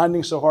you're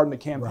grinding so hard in the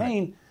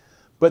campaign. Right.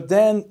 But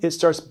then it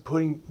starts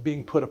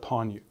being put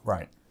upon you.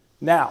 Right.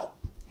 Now.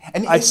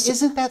 And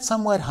isn't that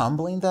somewhat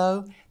humbling,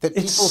 though? That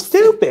it's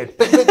stupid.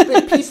 But people,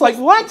 it's like,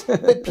 what?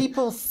 But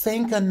people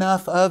think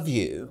enough of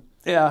you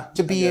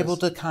to be able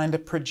to kind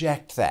of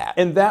project that.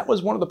 And that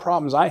was one of the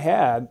problems I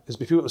had, is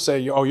people would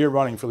say, oh, you're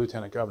running for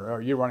lieutenant governor,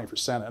 or you're running for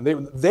Senate.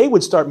 And they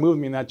would start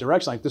moving me in that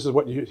direction, like, this is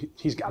what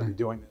he's got to be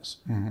doing this.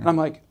 And I'm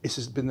like, this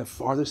has been the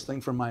farthest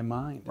thing from my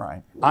mind.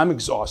 Right. I'm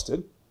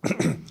exhausted.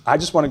 I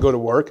just want to go to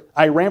work.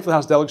 I ran for the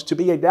House of Delegates to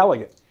be a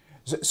delegate.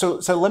 So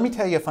let me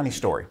tell you a funny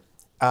story.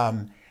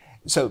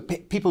 So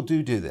people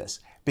do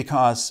this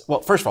because,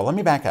 well, first of all, let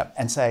me back up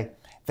and say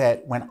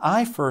that when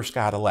I first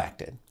got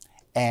elected,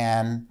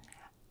 and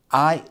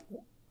my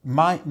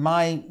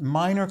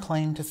minor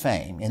claim to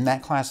fame in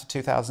that class of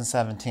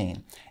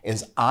 2017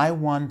 is I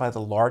won by the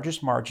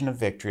largest margin of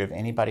victory of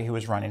anybody who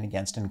was running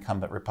against an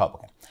incumbent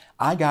Republican.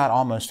 I got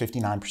almost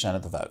 59%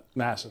 of the vote.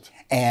 Massive.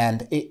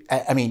 And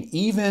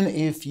even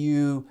if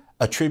you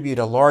attribute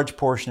a large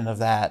portion of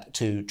that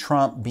to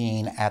Trump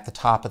being at the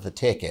top of the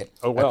ticket,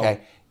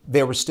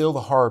 there was still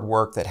the hard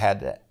work that had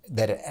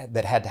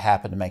to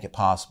happen to make it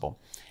possible,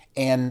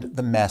 and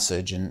the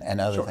message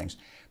and other things.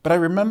 But I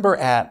remember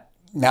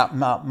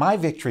my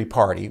victory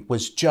party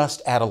was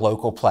just at a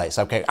local place.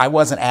 Okay, I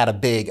wasn't at a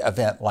big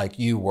event like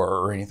you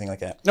were or anything like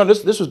that. No,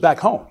 this was back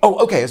home.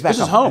 Oh, okay, it's back home.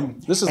 This is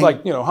home. This is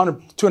like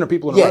 100, 200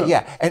 people in a room.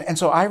 Yeah. And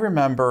so I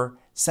remember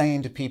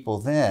saying to people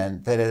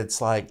then that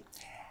it's like,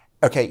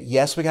 okay,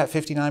 yes, we got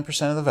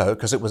 59% of the vote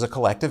because it was a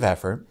collective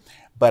effort,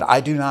 but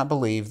I do not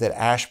believe that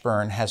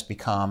Ashburn has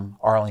become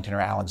Arlington or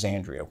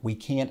Alexandria. We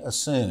can't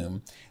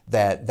assume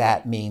that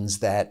that means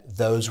that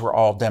those were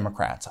all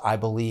Democrats. I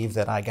believe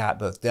that I got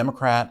both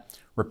Democrat,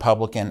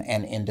 Republican,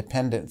 and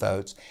independent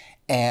votes,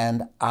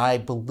 and I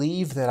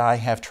believe that I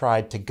have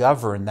tried to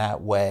govern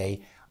that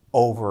way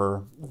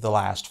over the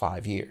last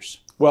 5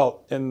 years.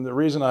 Well, and the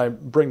reason I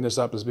bring this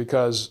up is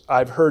because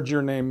I've heard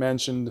your name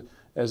mentioned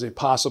as a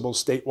possible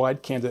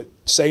statewide candidate.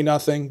 Say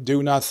nothing,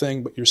 do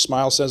nothing, but your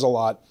smile says a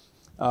lot.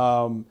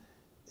 And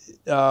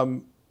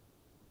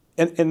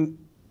in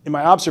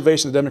my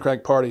observation of the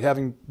Democratic Party,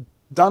 having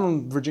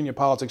done Virginia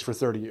politics for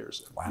 30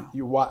 years.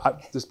 Wow.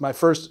 This is my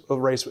first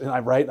race, and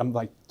I'm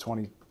like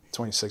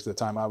 26 at the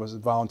time. I was a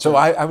volunteer. So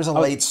I was a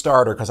late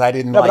starter because I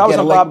didn't. No, but I was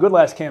on Bob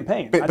Goodlatt's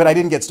campaign. But I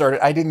didn't get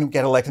started. I didn't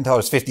get elected until I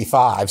was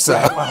 55. So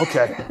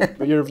okay,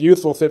 but you're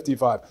youthful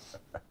 55.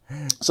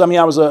 So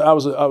I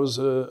was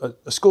a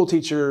school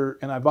teacher,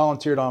 and I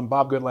volunteered on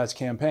Bob Goodlatt's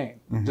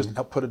campaign, just to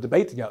help put a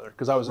debate together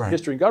because I was a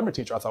history and government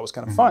teacher. I thought it was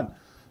kind of fun.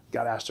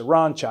 Got asked to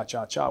run,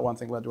 one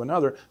thing led to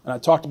another, and I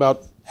talked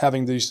about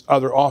having these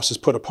other offices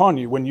put upon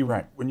you when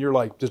you're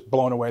like just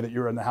blown away that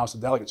you're in the House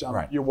of Delegates.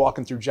 You're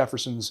walking through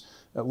Jefferson's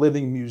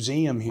living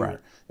museum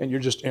here, and you're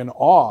just in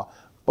awe.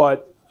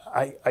 But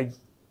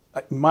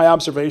my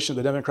observation of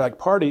the Democratic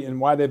Party and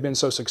why they've been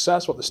so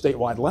successful at the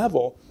statewide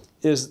level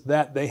is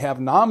that they have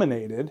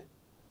nominated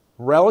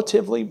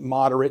relatively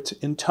moderate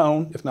in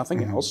tone, if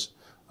nothing else,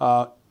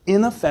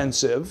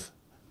 inoffensive,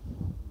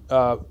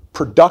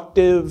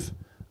 productive,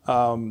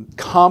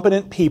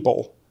 competent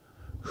people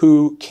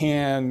who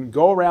can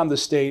go around the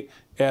state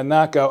and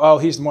not go, oh,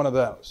 he's one of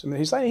those. I mean,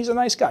 he's a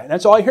nice guy.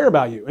 That's all I hear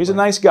about you. He's a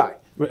nice guy.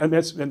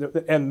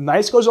 And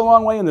nice goes a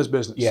long way in this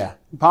business. Yeah.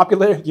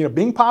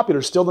 Being popular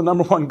is still the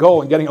number one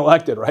goal in getting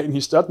elected, right? And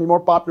you still have to be more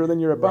popular than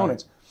your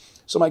opponents.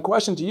 Right. So my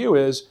question to you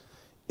is,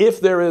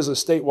 if there is a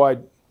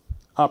statewide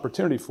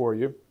opportunity for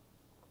you,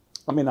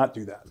 let me not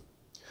do that.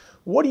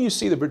 What do you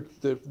see the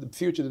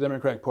future of the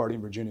Democratic Party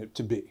in Virginia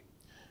to be?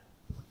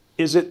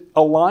 Is it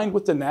aligned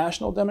with the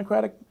National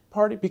Democratic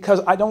Party?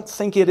 Because I don't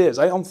think it is.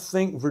 I don't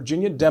think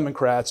Virginia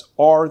Democrats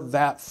are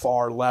that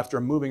far left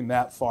or moving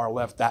that far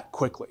left that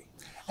quickly.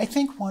 I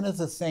think one of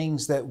the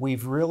things that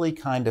we've really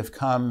kind of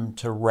come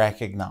to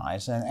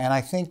recognize, and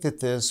I think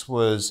that this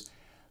was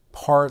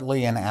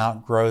partly an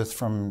outgrowth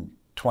from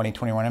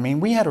 2021. I mean,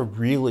 we had a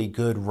really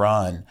good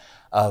run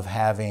of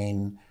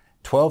having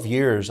 12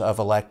 years of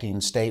electing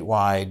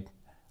statewide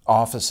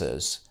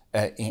offices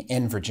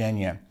in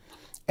Virginia.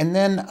 And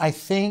then I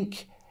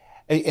think,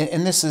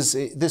 and this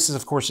is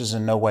of course is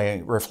in no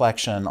way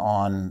reflection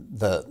on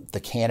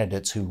the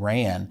candidates who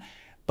ran,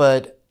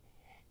 but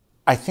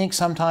I think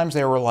sometimes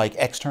there were like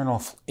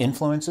external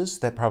influences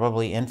that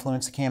probably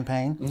influenced the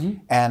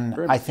campaign. And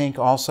I think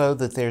also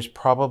that there's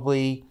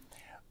probably,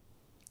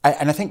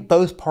 and I think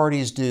both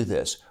parties do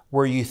this,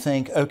 where you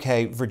think,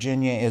 okay,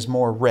 Virginia is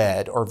more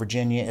red or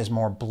Virginia is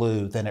more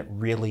blue than it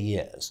really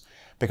is.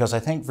 Because I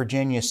think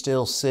Virginia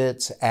still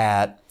sits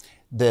at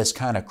this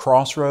kind of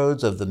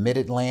crossroads of the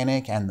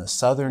mid-Atlantic and the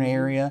southern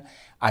area.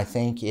 I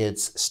think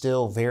it's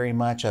still very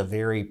much a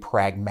very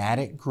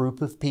pragmatic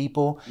group of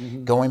people.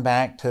 Going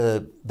back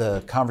to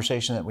the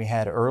conversation that we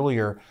had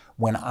earlier,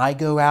 when I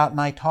go out and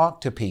I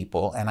talk to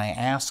people and I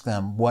ask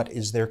them what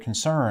is their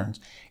concerns,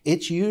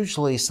 it's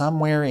usually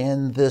somewhere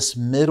in this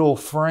middle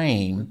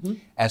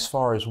frame as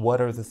far as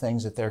what are the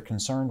things that they're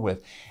concerned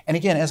with. And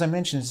again, as I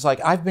mentioned, it's like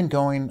I've been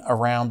going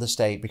around the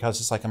state because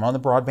it's like I'm on the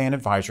Broadband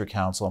Advisory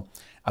Council,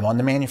 I'm on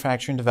the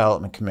Manufacturing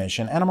Development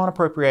Commission, and I'm on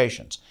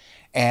appropriations.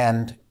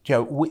 And you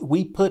know,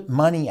 we put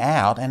money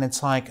out, and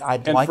it's like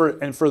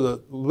and for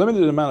the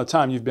limited amount of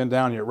time you've been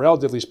down here,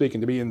 relatively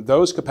speaking, to be in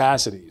those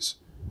capacities,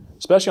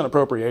 especially on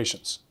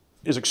appropriations,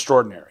 is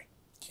extraordinary.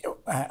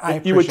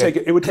 It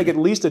would take at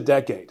least a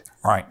decade,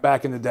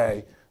 back in the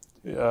day,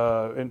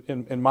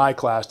 in my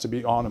class, to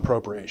be on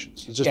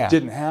appropriations. It just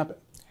didn't happen.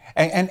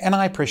 And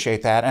I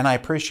appreciate that, and I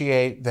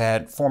appreciate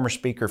that former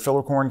Speaker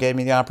Fillercorn gave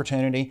me the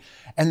opportunity,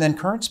 and then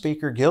current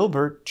Speaker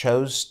Gilbert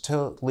chose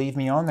to leave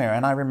me on there.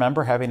 And I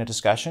remember having a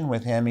discussion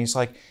with him. He's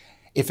like,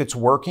 if it's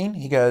working,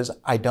 he goes,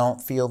 I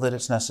don't feel that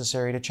it's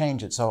necessary to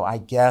change it. So I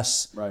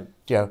guess,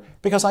 you know,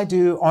 because I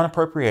do on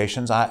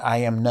appropriations, I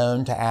am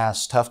known to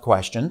ask tough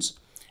questions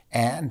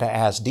and to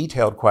ask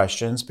detailed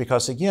questions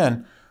because,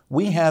 again,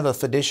 we have a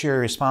fiduciary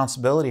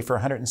responsibility for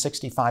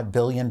 $165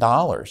 billion.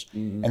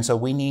 And so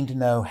we need to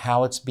know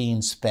how it's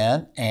being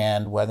spent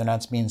and whether or not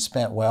it's being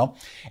spent well.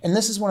 And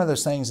this is one of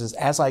those things is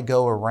as I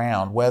go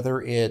around,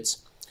 whether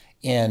it's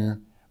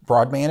in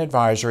broadband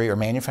advisory or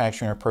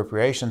manufacturing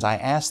appropriations, I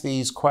ask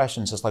these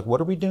questions. It's like,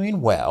 what are we doing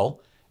well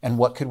and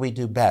what could we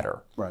do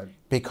better?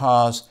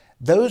 Because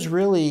those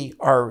really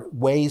are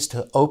ways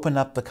to open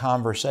up the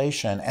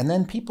conversation. And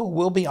then people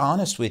will be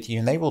honest with you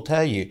and they will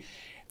tell you,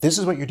 this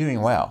is what you're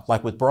doing well.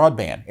 Like with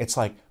broadband, it's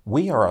like,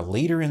 we are a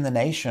leader in the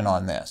nation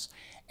on this.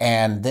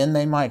 And then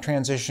they might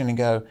transition and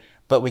go,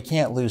 but we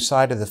can't lose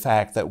sight of the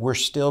fact that we're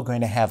still going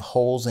to have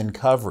holes in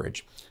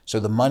coverage. So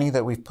the money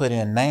that we've put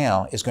in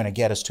now is going to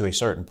get us to a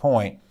certain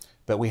point,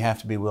 but we have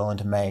to be willing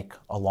to make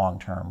a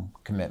long-term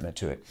commitment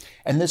to it.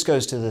 And this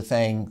goes to the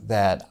thing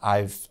that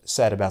I've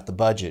said about the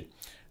budget.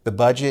 The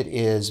budget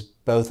is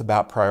both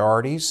about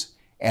priorities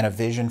and a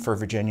vision for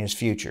Virginia's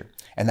future.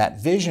 And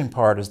that vision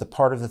part is the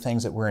part of the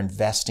things that we're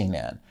investing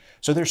in.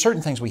 So there are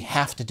certain things we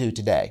have to do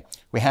today.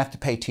 We have to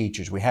pay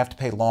teachers, we have to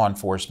pay law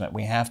enforcement,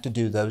 we have to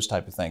do those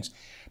type of things.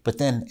 But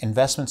then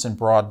investments in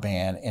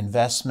broadband,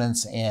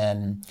 investments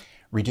in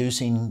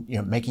reducing,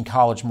 making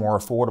college more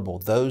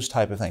affordable, those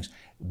type of things,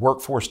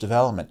 workforce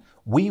development.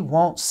 We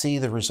won't see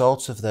the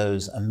results of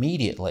those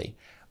immediately,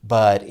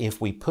 but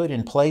if we put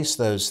in place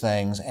those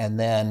things and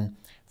then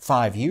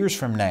 5 years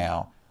from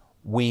now,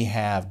 we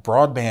have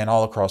broadband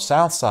all across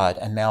Southside,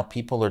 and now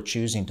people are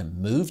choosing to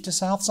move to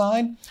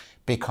Southside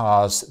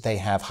because they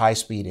have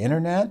high-speed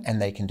internet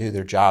and they can do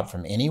their job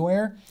from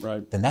anywhere,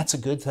 then that's a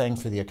good thing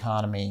for the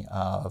economy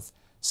of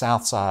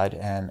Southside,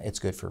 and it's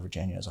good for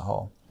Virginia as a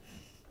whole.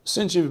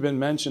 Since you've been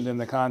mentioned in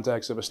the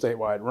context of a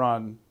statewide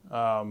run,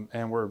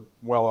 and we're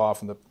well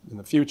off in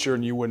the future,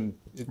 and you wouldn't,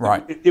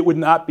 it would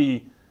not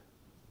be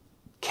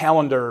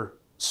calendar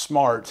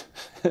smart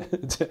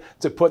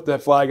to put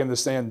that flag in the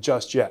sand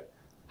just yet.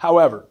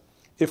 However,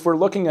 if we're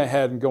looking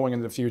ahead and going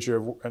into the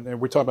future,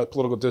 and we're talking about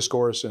political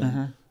discourse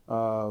and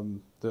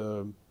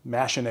the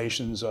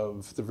machinations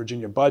of the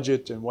Virginia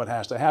budget and what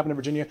has to happen in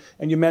Virginia,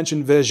 and you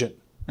mentioned vision.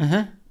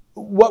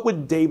 What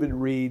would David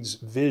Reid's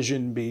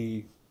vision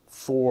be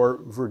for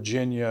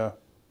Virginia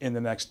in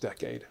the next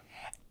decade?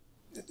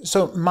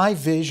 So my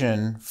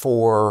vision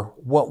for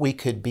what we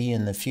could be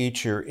in the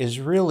future is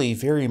really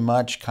very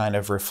much kind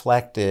of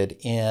reflected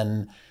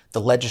in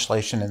the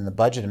legislation and the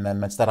budget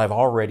amendments that I've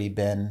already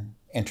been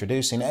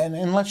introducing.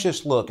 And let's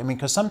just look,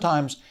 because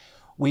sometimes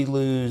we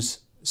lose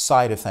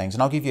sight of things.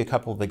 And I'll give you a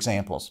couple of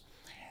examples.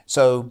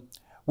 So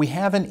we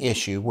have an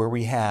issue where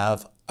we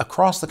have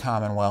across the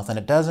Commonwealth, and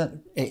it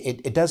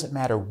doesn't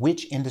matter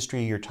which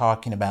industry you're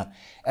talking about,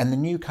 and the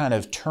new kind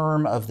of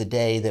term of the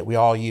day that we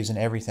all use in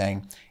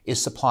everything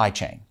is supply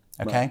chain,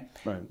 okay?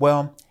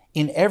 Well,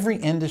 in every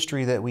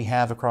industry that we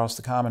have across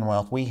the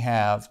Commonwealth, we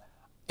have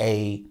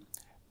a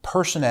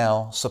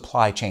personnel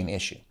supply chain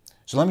issue.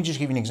 So let me just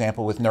give you an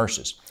example with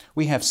nurses.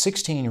 We have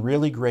 16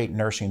 really great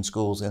nursing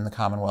schools in the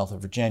Commonwealth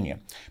of Virginia,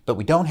 but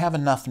we don't have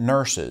enough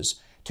nurses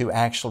to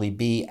actually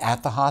be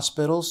at the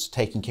hospitals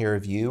taking care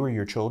of you or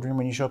your children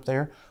when you show up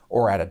there,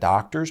 or at a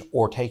doctor's,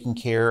 or taking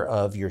care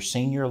of your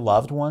senior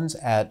loved ones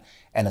at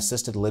an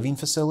assisted living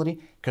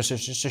facility, because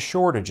there's just a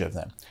shortage of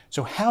them.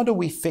 So how do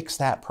we fix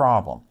that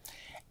problem?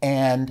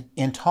 And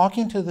in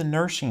talking to the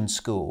nursing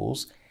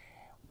schools,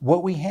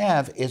 what we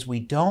have is we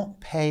don't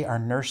pay our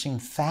nursing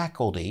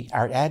faculty,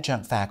 our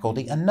adjunct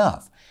faculty,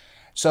 enough.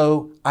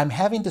 So I'm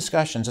having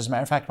discussions. As a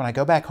matter of fact, when I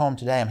go back home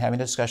today, I'm having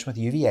a discussion with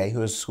UVA,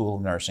 who is a school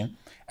of nursing.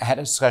 I had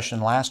a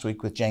discussion last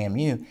week with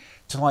JMU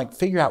to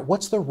figure out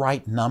what's the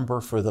right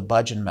number for the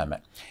budget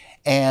amendment.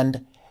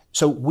 And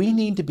so we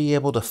need to be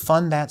able to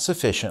fund that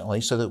sufficiently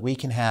so that we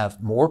can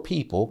have more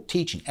people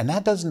teaching. And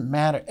that doesn't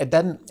matter. It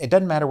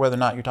doesn't matter whether or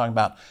not you're talking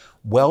about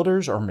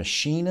welders or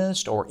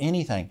machinists or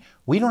anything.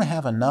 We don't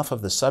have enough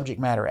of the subject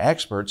matter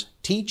experts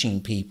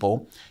teaching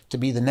people to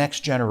be the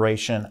next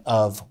generation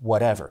of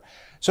whatever.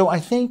 So I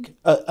think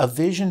a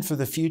vision for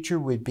the future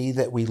would be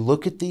that we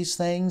look at these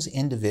things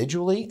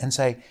individually and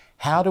say,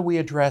 how do we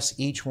address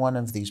each one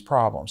of these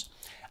problems?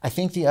 I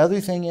think the other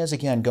thing is,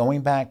 again,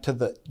 going back to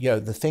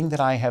the thing that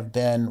I have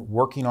been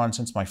working on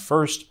since my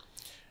first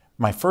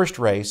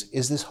race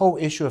is this whole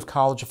issue of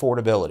college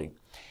affordability.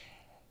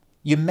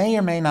 You may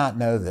or may not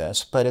know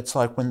this, but it's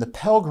like when the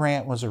Pell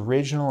Grant was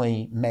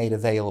originally made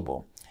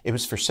available, it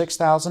was for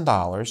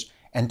 $6,000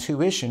 and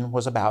tuition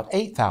was about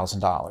 $8,000.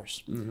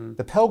 Mm-hmm.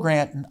 The Pell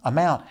Grant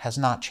amount has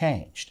not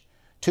changed.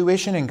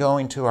 Tuition in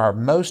going to our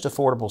most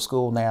affordable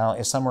school now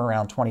is somewhere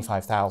around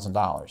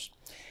 $25,000.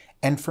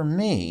 And for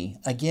me,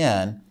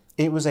 again,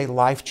 it was a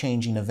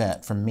life-changing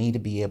event for me to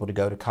be able to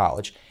go to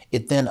college.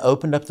 It then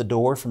opened up the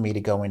door for me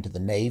to go into the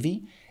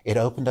Navy. It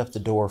opened up the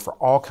door for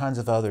all kinds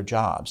of other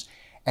jobs.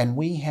 And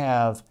we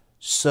have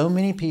so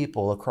many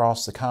people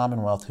across the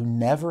Commonwealth who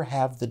never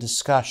have the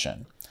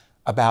discussion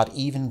about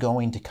even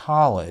going to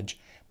college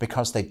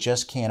because they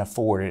just can't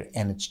afford it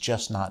and it's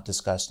just not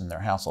discussed in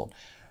their household.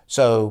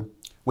 So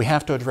we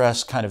have to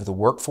address kind of the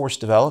workforce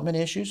development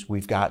issues.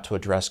 We've got to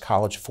address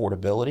college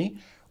affordability.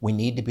 We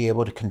need to be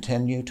able to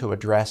continue to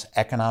address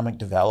economic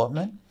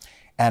development.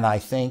 And I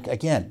think,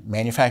 again,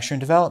 Manufacturing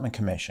Development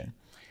Commission.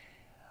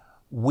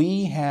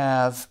 We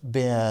have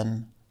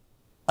been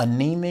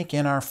anemic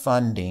in our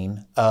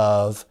funding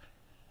of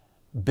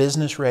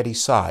business-ready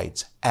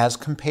sites as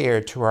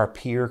compared to our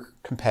peer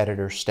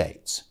competitor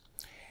states.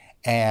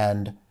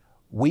 And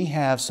we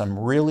have some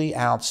really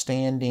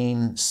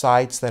outstanding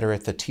sites that are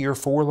at the Tier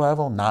 4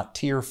 level, not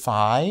Tier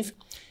 5,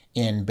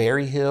 in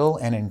Berry Hill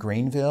and in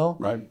Greenville.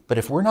 Right. But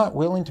if we're not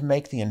willing to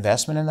make the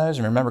investment in those,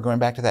 and remember going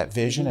back to that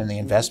vision and the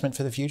investment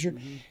for the future,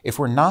 if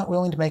we're not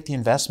willing to make the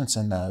investments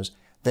in those,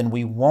 then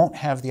we won't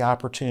have the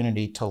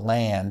opportunity to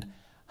land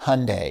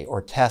Hyundai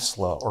or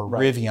Tesla or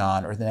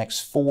Rivian or the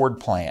next Ford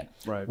plant,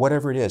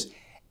 whatever it is.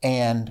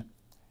 And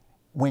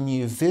when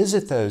you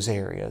visit those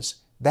areas,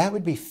 that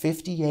would be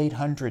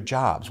 5,800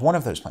 jobs, one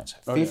of those plants,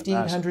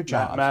 5,800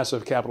 jobs.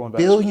 Massive capital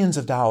investment. Billions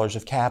of dollars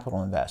of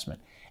capital investment.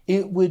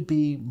 It would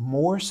be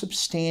more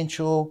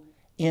substantial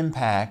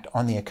impact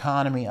on the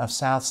economy of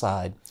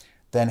Southside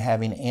than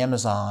having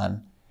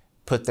Amazon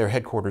put their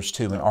headquarters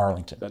in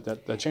Arlington.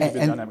 That changes the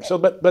dynamic. So,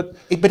 but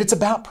it's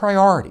about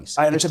priorities.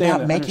 I understand it's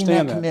about making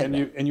that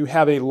commitment. And you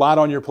have a lot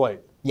on your plate.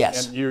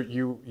 Yes. And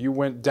you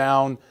went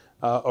down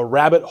a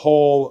rabbit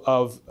hole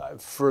of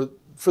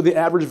for the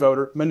average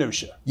voter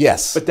minutia.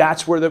 Yes. But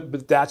that's where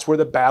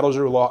the battles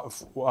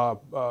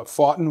are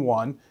fought and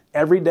won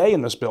every day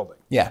in this building.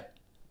 Yeah.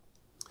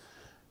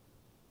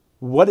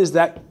 What is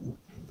that?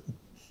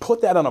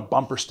 Put that on a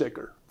bumper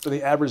sticker for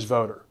the average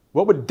voter.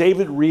 What would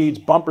David Reid's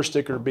bumper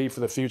sticker be for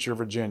the future of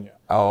Virginia?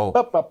 Oh,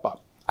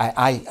 Up.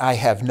 I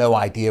have no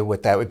idea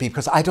what that would be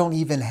because I don't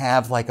even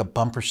have like a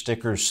bumper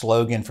sticker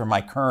slogan for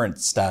my current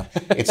stuff.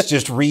 It's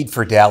just Reid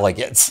for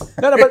delegates.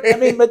 No, but I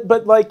mean,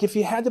 but like if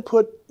you had to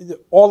put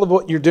all of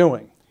what you're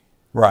doing,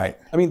 right?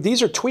 I mean,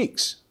 these are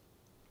tweaks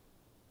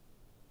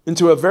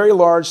into a very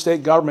large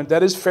state government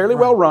that is fairly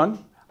well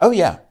run. Oh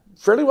yeah,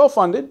 fairly well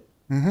funded.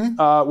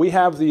 Mm-hmm. We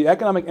have the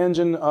economic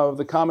engine of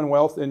the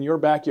Commonwealth in your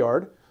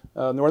backyard.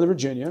 Northern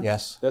Virginia.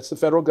 Yes. That's the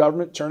federal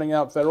government churning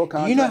out federal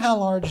contracts. Do you know how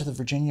large the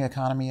Virginia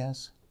economy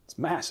is? It's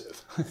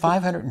massive.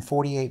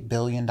 $548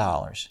 billion.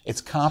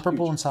 It's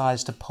comparable in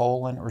size to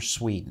Poland or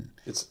Sweden.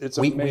 It's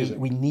amazing.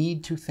 We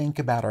need to think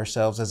about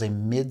ourselves as a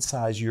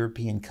mid-sized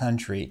European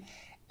country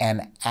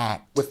and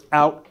act.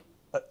 Without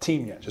a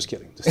team yet. Just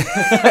kidding.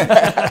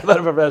 Not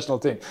a professional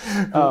team.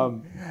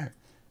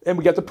 And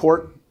we got the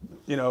port.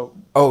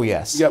 Oh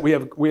yes. Yeah,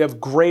 we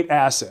have great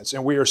assets,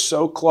 and we are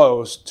so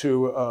close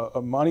to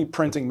a money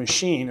printing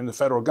machine in the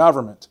federal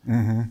government.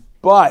 Mm-hmm.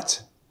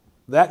 But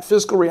that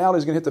fiscal reality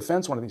is going to hit the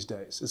fence one of these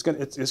days. It's going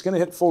to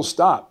hit full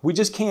stop. We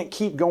just can't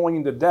keep going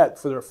into debt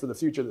for the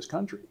future of this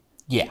country.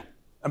 Yeah.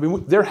 I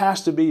mean, there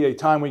has to be a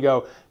time we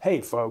go, hey,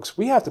 folks,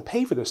 we have to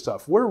pay for this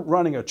stuff. We're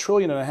running $1.5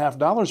 trillion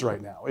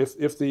right now.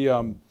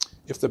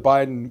 If the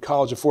Biden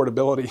college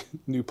affordability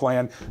new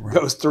plan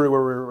goes through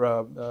where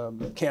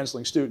we're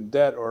canceling student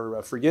debt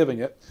or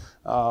forgiving it,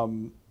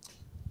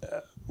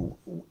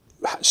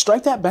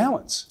 strike that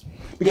balance.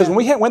 Because when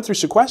we went through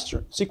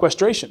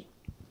sequestration.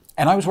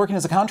 And I was working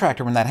as a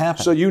contractor when that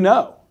happened. So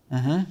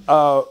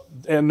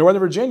in Northern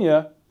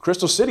Virginia,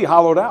 Crystal City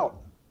hollowed out.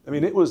 I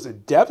mean, it was a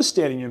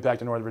devastating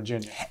impact in Northern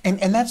Virginia.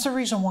 And that's the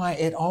reason why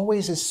it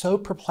always is so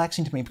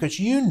perplexing to me, because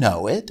you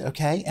know it,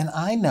 okay, and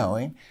I know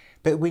it,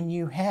 but when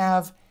you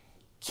have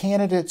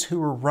candidates who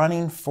are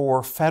running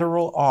for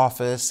federal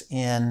office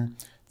in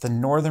the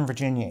Northern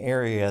Virginia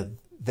area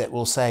that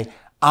will say,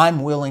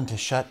 I'm willing to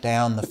shut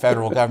down the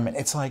federal government.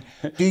 It's like,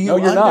 do you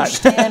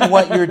understand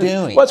what you're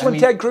doing? Well, when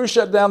Ted Cruz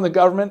shut down the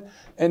government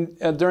and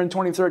during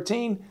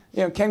 2013,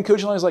 Ken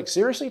Cucciolino was like,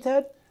 seriously,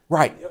 Ted?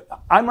 Right.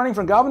 I'm running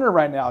for governor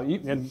right now.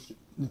 And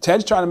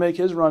Ted's trying to make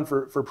his run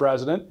for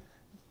president.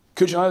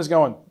 Cucciolino's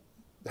going,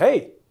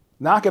 hey,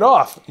 knock it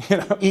off.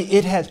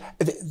 It has.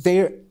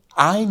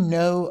 I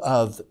know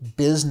of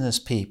business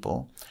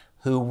people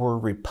who were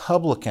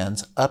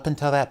Republicans up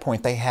until that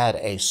point. They had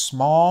a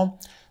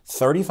small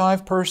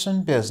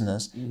 35-person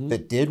business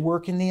that did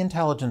work in the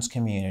intelligence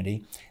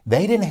community.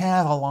 They didn't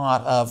have a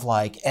lot of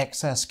like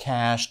excess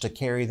cash to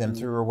carry them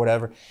through or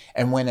whatever.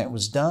 And when it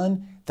was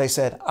done, they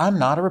said, I'm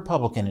not a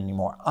Republican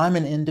anymore. I'm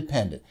an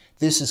independent.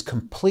 This is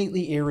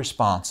completely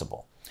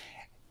irresponsible.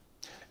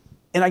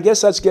 And I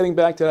guess that's getting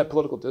back to that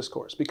political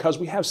discourse, because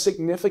we have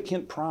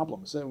significant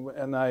problems.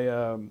 And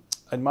I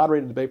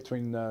moderated a debate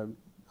between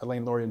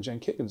Elaine Lurie and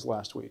Jen Kiggins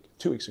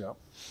 2 weeks ago.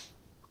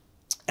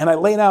 And I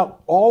laid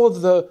out all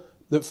of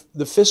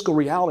the fiscal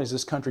realities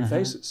this country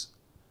faces.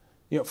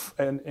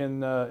 And in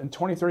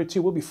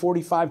 2032, we'll be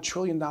 $45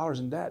 trillion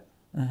in debt.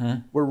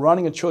 We're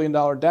running $1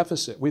 trillion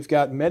deficit. We've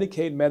got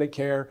Medicaid,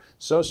 Medicare,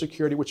 Social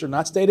Security, which are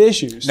not state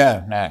issues.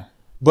 No.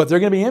 But they're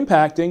going to be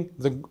impacting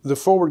the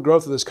forward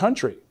growth of this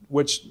country,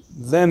 which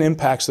then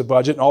impacts the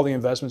budget and all the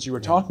investments you were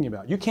talking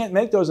about. You can't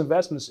make those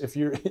investments if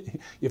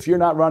you're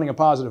not running a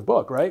positive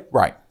book, right?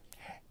 Right.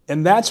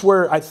 And that's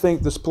where I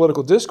think this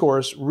political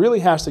discourse really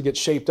has to get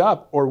shaped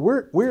up, or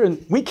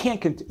we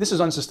can't continue. This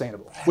is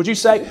unsustainable. Would you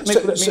say?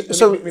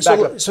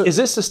 Is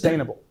this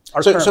sustainable?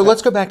 So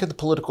let's go back to the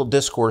political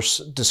discourse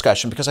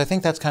discussion, because I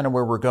think that's kind of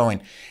where we're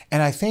going.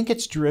 And I think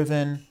it's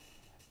driven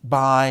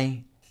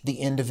by the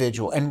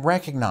individual and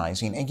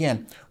recognizing,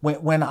 again,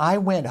 when I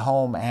went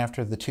home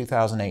after the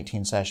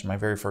 2018 session, my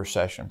very first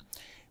session,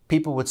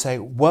 people would say,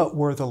 what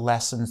were the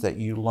lessons that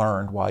you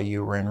learned while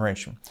you were in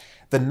Richmond?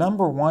 The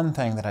number one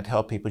thing that I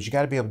tell people is you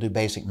got to be able to do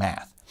basic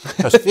math,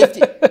 because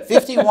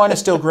 51 is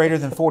still greater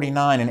than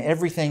 49, and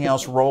everything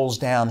else rolls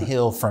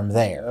downhill from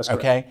there. That's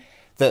okay.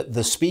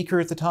 The speaker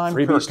at the time,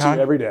 Kurt Cox,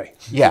 every day.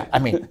 Yeah, I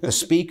mean the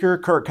speaker,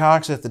 Kurt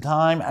Cox at the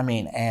time. I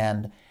mean,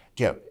 and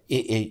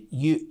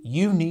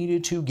you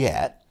needed to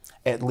get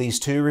at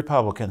least 2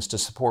 Republicans to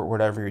support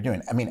whatever you're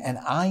doing. I mean, and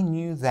I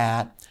knew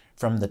that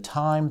from the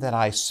time that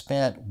I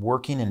spent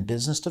working in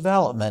business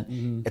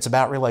development. It's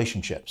about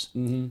relationships.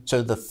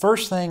 So the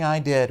first thing I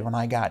did when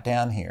I got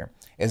down here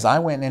is I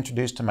went and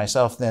introduced to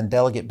myself then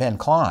Delegate Ben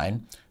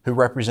Klein, who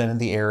represented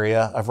the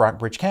area of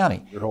Rockbridge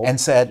County, and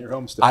said,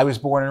 I was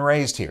born and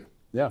raised here.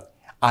 Yeah.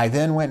 I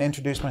then went and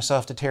introduced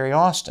myself to Terry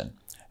Austin,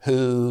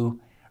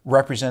 who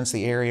represents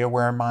the area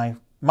where my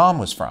mom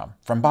was from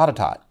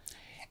Botetourt.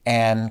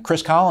 And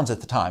Chris Collins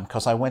at the time,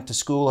 because I went to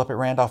school up at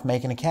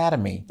Randolph-Macon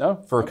Academy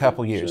for a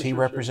couple years. He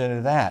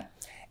represented that.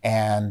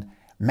 And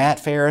Matt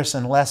Ferris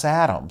and Les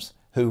Adams,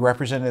 who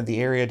represented the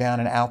area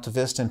down in Alta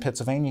Vista in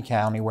Pittsylvania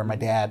County, where my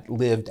dad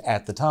lived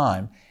at the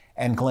time.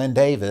 And Glenn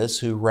Davis,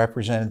 who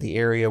represented the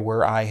area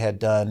where I had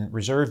done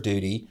reserve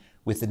duty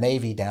with the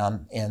Navy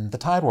down in the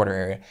Tidewater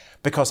area,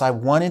 because I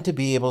wanted to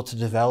be able to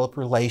develop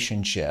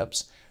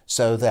relationships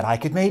so that I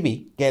could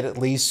maybe get at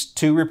least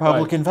 2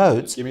 Republican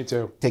votes. Give me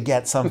 2. To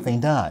get something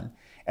done.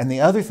 And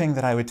the other thing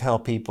that I would tell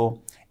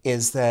people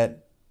is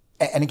that,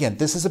 and again,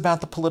 this is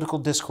about the political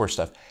discourse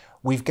stuff,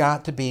 we've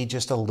got to be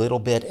just a little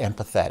bit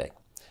empathetic.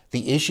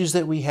 The issues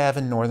that we have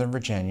in Northern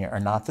Virginia are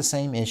not the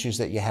same issues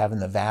that you have in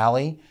the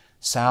Valley,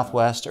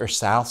 Southwest, or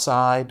South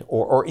Side,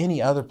 or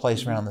any other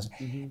place around this.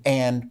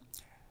 And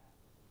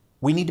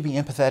we need to be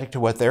empathetic to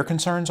what their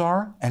concerns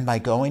are, and by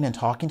going and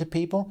talking to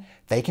people,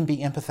 they can be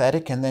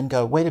empathetic and then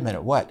go, wait a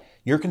minute, what?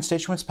 Your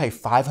constituents pay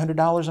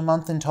 $500 a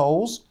month in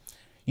tolls?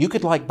 You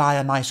could like buy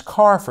a nice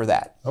car for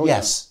that.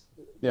 Yes,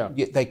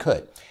 they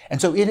could.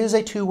 And so it is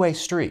a two-way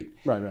street.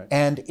 Right.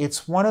 And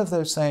it's one of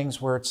those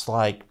things where it's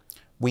like,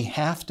 we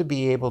have to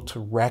be able to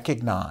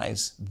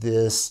recognize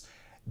this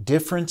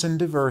difference in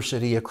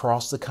diversity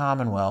across the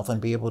Commonwealth and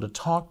be able to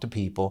talk to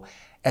people.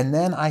 And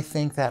then I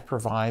think that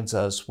provides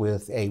us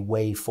with a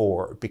way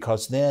forward,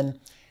 because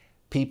then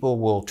people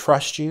will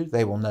trust you.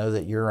 They will know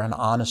that you're an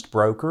honest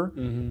broker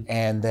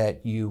and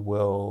that you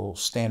will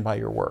stand by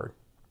your word.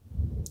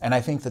 And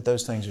I think that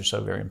those things are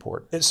so very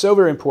important. It's so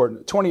very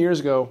important. 20 years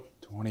ago,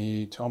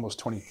 almost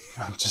 20,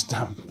 I'm just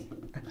done.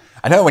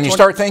 I know, when you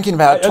start thinking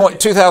about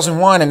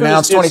 2001 and now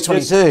it's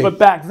 2022. But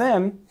back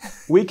then,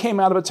 we came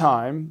out of a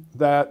time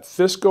that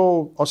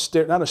fiscal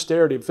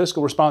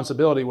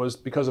responsibility was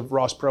because of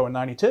Ross Perot in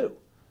 92.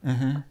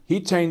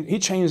 He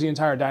changed the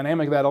entire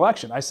dynamic of that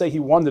election. I say he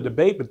won the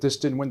debate, but this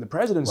didn't win the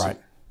presidency. Right.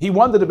 He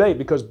won the debate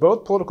because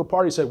both political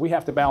parties said we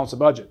have to balance the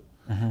budget.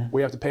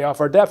 We have to pay off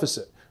our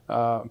deficit,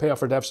 and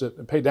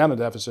pay down the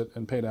deficit,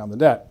 and pay down the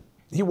debt.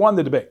 He won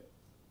the debate.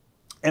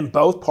 And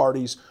both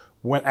parties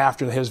went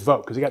after his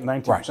vote because he got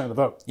 19% of the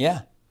vote.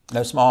 Yeah,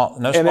 no small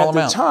amount. And at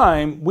the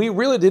time, we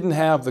really didn't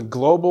have the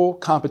global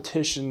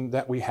competition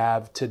that we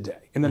have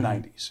today in the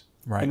 90s.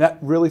 Right. And that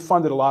really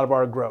funded a lot of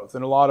our growth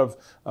and a lot of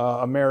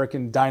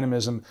American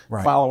dynamism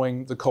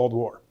following the Cold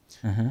War.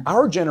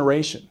 Our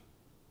generation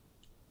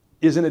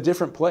is in a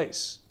different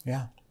place.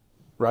 Yeah.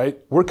 Right?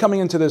 We're coming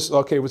into this,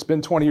 okay, it's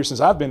been 20 years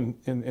since I've been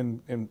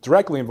in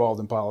directly involved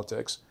in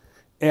politics.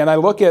 And I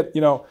look at,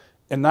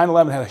 and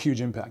 9/11 had a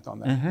huge impact on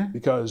that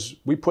because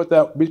we put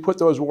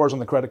those wars on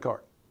the credit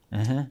card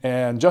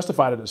and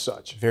justified it as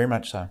such. Very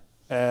much so.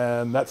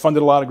 And that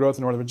funded a lot of growth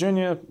in Northern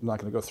Virginia. I'm not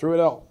going to go through it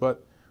all,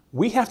 but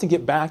we have to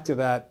get back to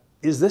that.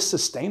 Is this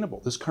sustainable,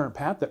 this current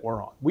path that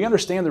we're on? We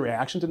understand the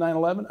reaction to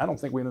 9/11. I don't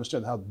think we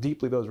understood how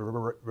deeply those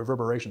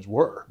reverberations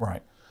were.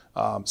 Right.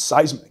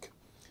 Seismic.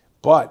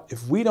 But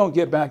if we don't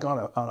get back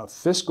on a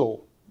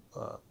fiscal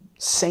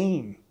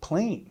sane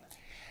plane,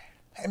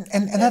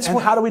 and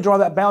how do we draw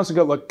that balance and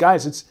go, look,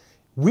 guys,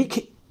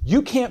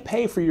 you can't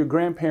pay for your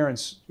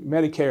grandparents'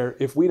 Medicare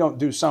if we don't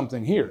do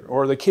something here,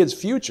 or the kids'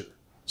 future.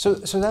 So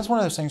that's one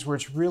of those things where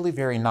it's really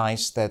very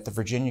nice that the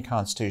Virginia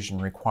Constitution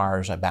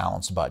requires a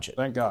balanced budget.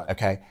 Thank God.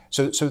 Okay.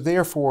 So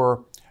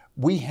therefore,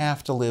 we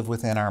have to live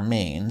within our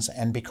means,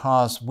 and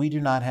because we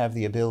do not have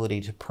the ability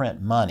to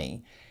print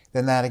money,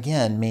 then that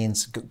again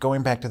means,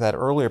 going back to that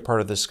earlier part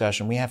of the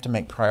discussion, we have to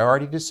make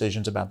priority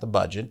decisions about the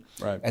budget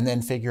and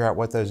then figure out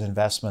what those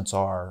investments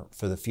are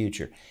for the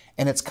future.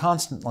 And it's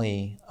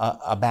constantly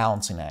a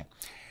balancing act.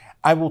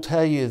 I will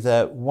tell you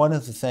that one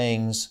of the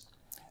things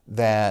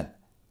that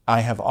I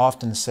have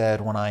often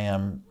said when I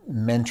am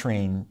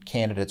mentoring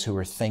candidates who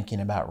are thinking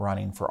about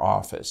running for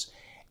office,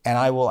 and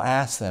I will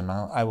ask them,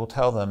 I will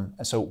tell them,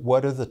 so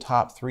what are the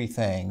top 3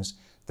 things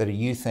that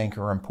you think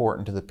are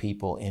important to the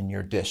people in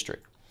your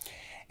district?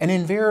 And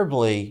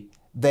invariably,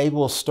 they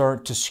will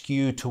start to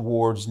skew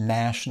towards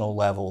national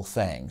level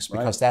things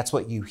because that's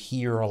what you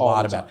hear a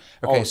lot about.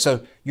 Okay,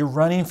 so you're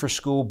running for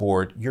school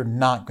board, you're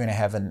not going to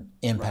have an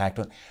impact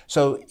on.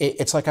 So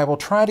it's like I will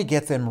try to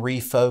get them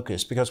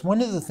refocused, because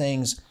one of the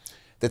things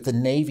that the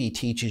Navy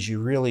teaches you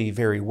really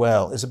very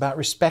well is about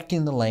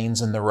respecting the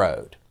lanes in the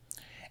road.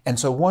 And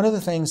so one of the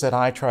things that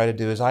I try to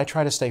do is I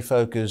try to stay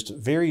focused,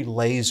 very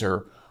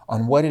laser,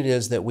 on what it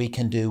is that we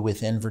can do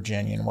within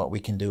Virginia and what we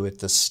can do at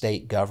the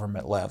state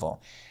government level.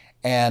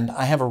 And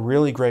I have a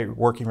really great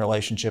working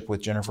relationship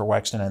with Jennifer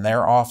Wexton in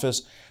their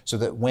office, so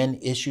that when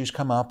issues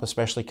come up,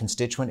 especially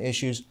constituent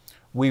issues,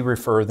 we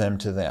refer them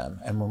to them.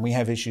 And when we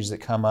have issues that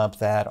come up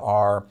that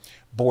are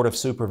Board of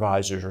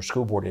Supervisors or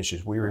school board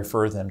issues, we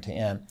refer them to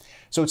him.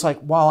 So it's like,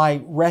 while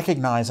I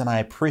recognize and I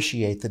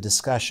appreciate the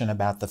discussion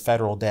about the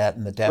federal debt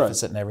and the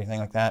deficit and everything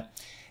like that,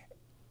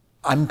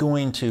 I'm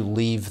going to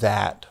leave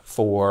that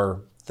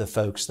for the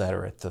folks that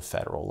are at the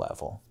federal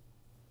level.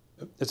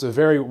 It's a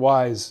very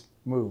wise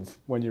move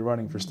when you're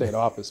running for state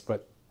office,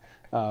 but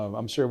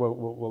I'm sure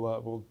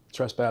we'll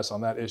trespass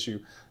on that issue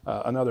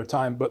another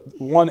time. But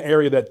one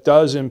area that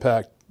does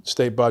impact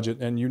state budget,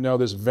 and you know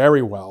this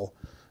very well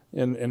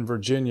in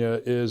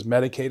Virginia, is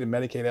Medicaid and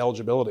Medicaid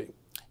eligibility.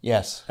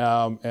 Yes.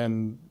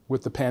 And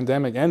with the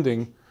pandemic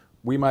ending,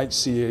 we might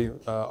see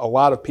a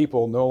lot of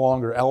people no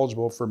longer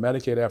eligible for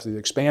Medicaid after the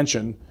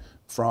expansion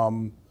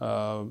from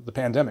the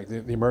pandemic,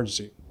 the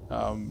emergency.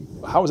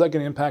 How is that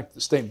going to impact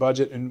the state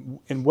budget,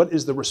 and what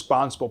is the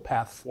responsible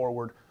path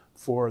forward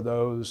for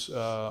those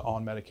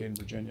on Medicaid in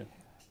Virginia?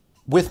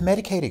 With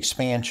Medicaid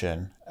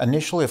expansion,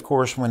 initially, of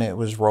course, when it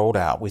was rolled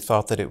out, we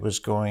thought that it was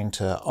going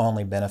to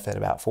only benefit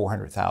about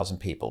 400,000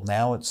 people.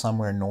 Now it's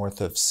somewhere north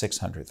of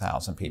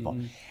 600,000 people.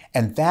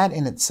 And that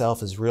in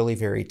itself is really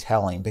very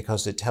telling,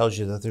 because it tells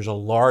you that there's a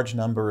large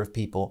number of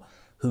people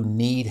who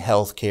need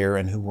health care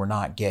and who were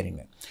not getting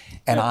it.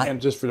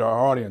 And just for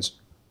our audience,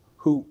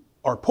 who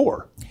are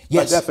poor,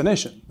 by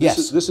definition.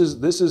 This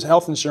is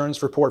health insurance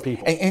for poor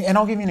people. And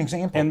I'll give you an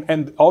example.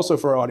 And also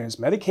for our audience,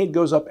 Medicaid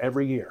goes up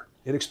every year.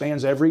 It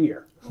expands every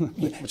year.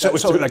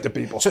 Like the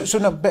people.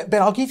 But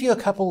I'll give you a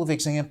couple of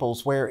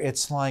examples where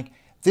it's like,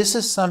 this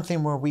is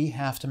something where we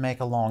have to make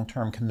a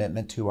long-term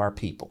commitment to our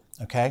people,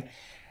 okay?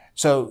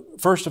 So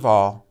first of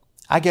all,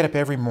 I get up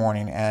every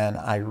morning and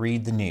I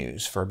read the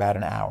news for about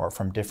an hour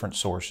from different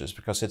sources,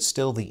 because it's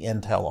still the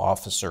intel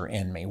officer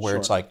in me, where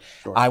it's like,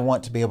 I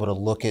want to be able to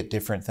look at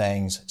different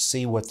things,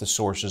 see what the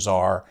sources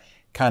are,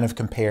 kind of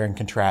compare and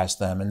contrast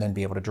them, and then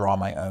be able to draw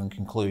my own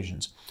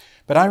conclusions.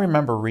 But I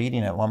remember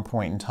reading at one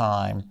point in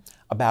time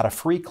about a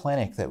free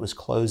clinic that was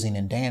closing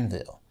in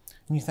Danville.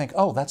 And you think,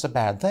 oh, that's a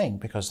bad thing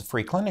because the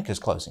free clinic is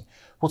closing.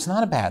 Well, it's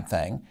not a bad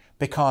thing,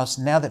 because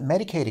now that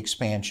Medicaid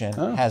expansion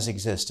has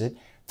existed,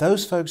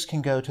 those folks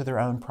can go to their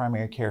own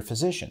primary care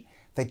physician.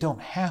 They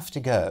don't have to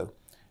go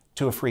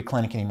to a free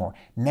clinic anymore.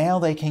 Now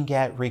they can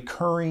get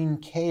recurring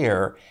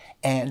care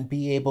and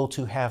be able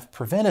to have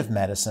preventive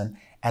medicine,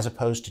 as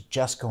opposed to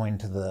just going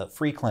to the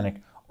free clinic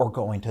or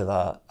going to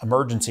the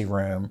emergency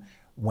room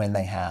when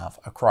they have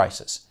a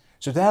crisis.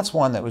 So that's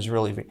one that was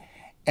really,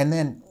 and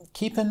then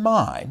keep in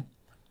mind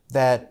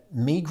that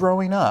me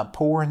growing up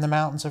poor in the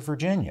mountains of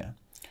Virginia,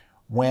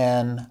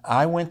 When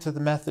I went to the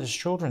Methodist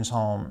Children's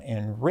Home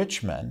in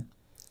Richmond,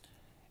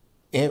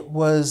 it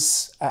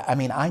was, I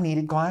mean, I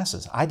needed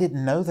glasses. I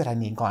didn't know that I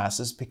needed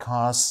glasses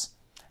because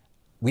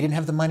we didn't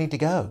have the money to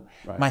go.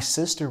 Right. My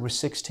sister was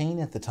 16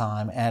 at the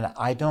time, and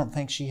I don't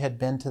think she had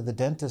been to the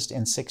dentist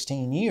in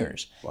 16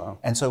 years. Wow.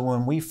 And so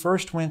when we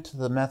first went to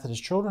the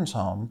Methodist Children's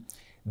Home,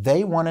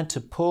 they wanted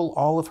to pull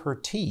all of her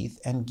teeth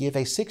and give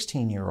a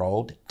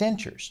 16-year-old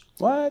dentures.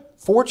 What?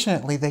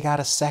 Fortunately, they got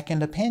a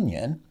second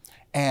opinion,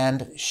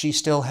 and she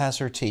still has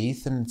her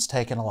teeth, and it's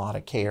taken a lot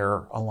of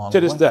care along the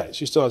way. To this day,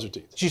 she still has her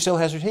teeth. She still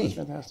has her teeth.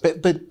 That's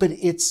fantastic. But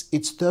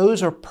it's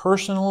those are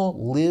personal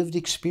lived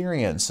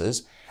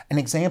experiences. An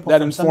example that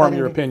from inform somebody,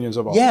 your opinions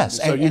of all. Yes.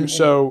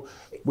 So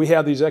we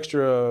have these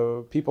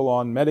extra people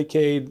on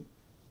Medicaid.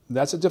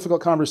 That's a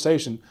difficult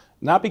conversation.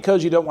 Not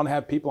because you don't want to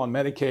have people on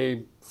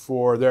Medicaid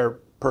for their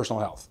personal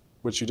health,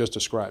 which you just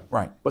described.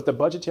 Right. But the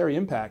budgetary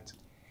impact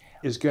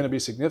is going to be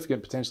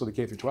significant potentially to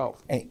K through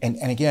 12. And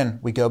again,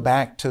 we go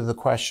back to the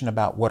question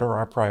about what are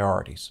our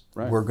priorities.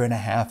 Right. We're going to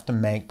have to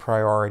make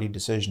priority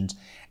decisions.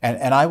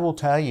 And I will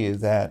tell you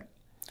that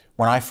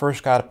when I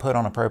first got put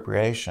on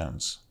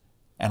appropriations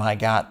and I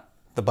got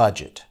the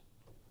budget,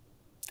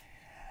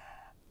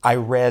 I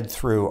read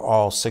through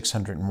all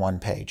 601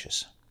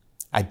 pages.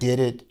 I did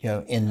it,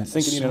 in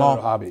Thinking you small.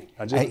 need another hobby.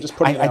 I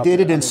it did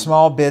it in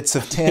small bits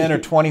of 10 or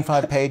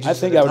 25 pages. I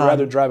think I would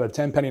rather drive a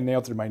 10-penny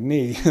nail through my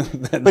knee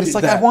than But it's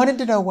like that. I wanted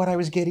to know what I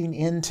was getting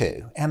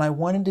into, and I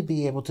wanted to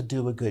be able to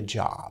do a good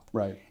job.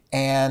 Right.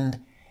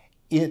 And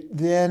it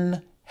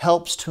then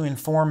helps to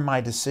inform my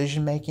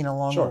decision making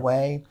along the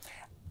way.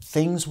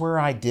 Things where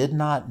I did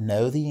not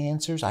know the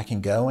answers, I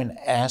can go and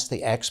ask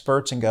the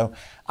experts and go,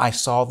 I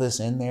saw this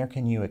in there,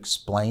 can you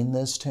explain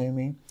this to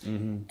me?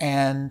 Mm-hmm.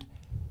 And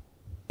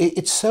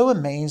it's so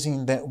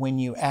amazing that when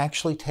you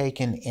actually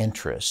take an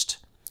interest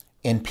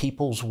in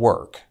people's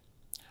work,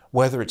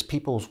 whether it's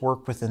people's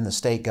work within the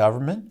state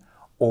government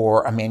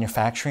or a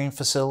manufacturing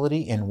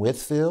facility in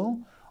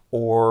Wytheville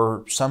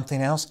or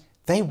something else,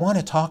 they want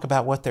to talk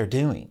about what they're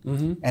doing.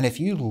 Mm-hmm. And if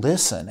you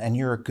listen and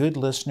you're a good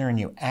listener and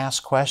you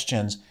ask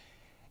questions,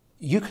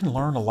 you can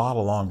learn a lot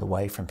along the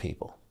way from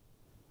people.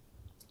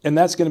 And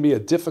that's going to be a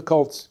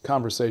difficult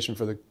conversation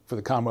for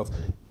the Commonwealth.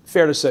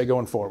 Fair to say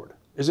going forward.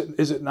 Is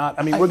it not?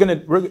 I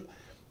mean,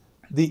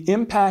 the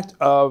impact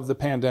of the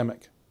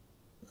pandemic.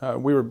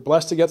 We were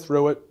blessed to get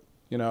through it.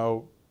 I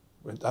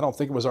don't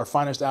think it was our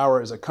finest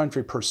hour as a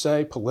country per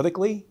se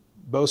politically.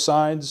 Both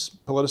sides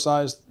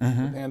politicized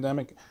the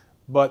pandemic,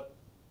 but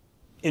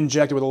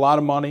injected with a lot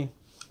of money,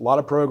 a lot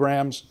of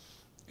programs,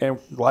 and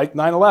like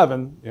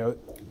 9/11,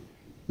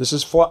 this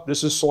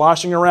is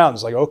sloshing around.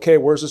 It's like, okay,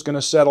 where's this going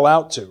to settle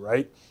out to,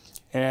 right?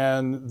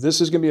 And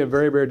this is going to be a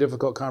very, very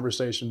difficult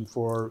conversation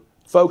for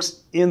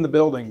folks in the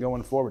building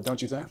going forward,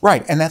 don't you think?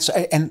 Right, and that's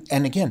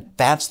and again,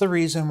 that's the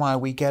reason why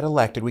we get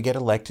elected. We get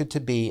elected to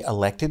be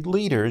elected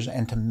leaders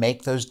and to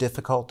make those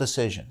difficult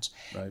decisions.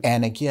 Right.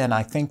 And again,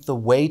 I think the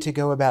way to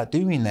go about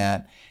doing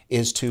that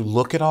is to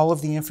look at all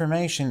of the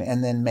information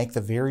and then make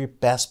the very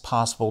best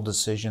possible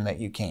decision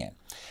that you can.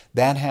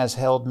 That has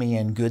held me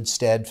in good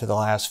stead for the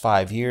last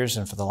 5 years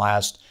and for the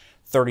last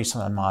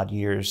 30-some odd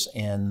years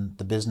in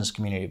the business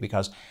community,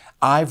 because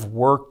I've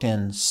worked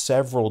in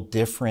several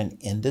different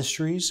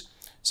industries,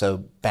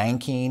 so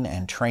banking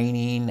and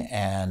training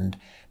and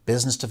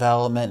business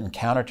development and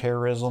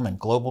counterterrorism and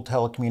global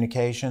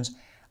telecommunications.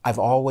 I've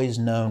always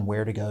known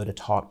where to go to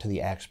talk to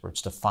the experts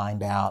to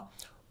find out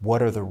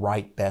what are the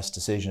right best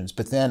decisions.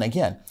 But then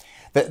again,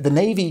 the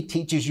Navy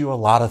teaches you a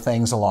lot of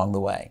things along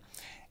the way.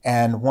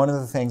 And one of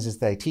the things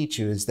that they teach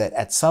you is that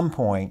at some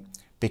point,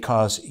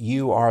 because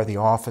you are the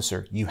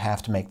officer, you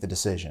have to make the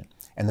decision.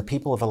 And the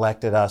people have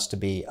elected us to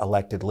be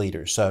elected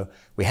leaders. So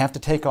we have to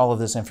take all of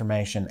this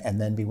information and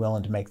then be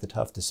willing to make the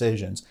tough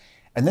decisions.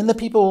 And then the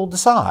people will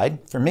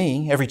decide, for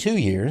me, every 2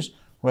 years,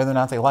 whether or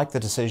not they like the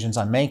decisions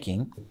I'm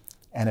making.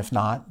 And if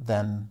not,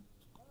 then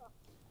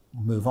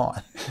move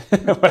on.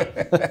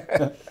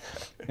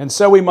 And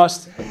so we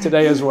must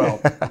today as well.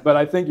 But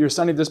I think your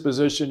sunny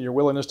disposition, your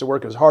willingness to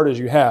work as hard as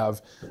you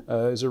have,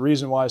 is a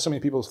reason why so many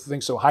people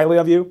think so highly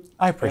of you.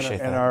 I appreciate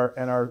that.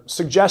 And are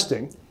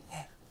suggesting,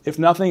 if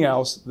nothing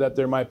else, that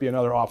there might be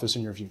another office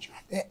in your future.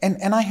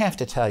 And I have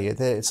to tell you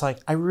that it's like,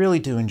 I really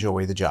do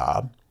enjoy the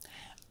job.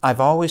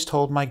 I've always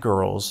told my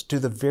girls, do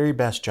the very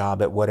best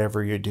job at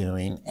whatever you're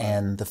doing,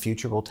 and the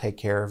future will take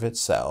care of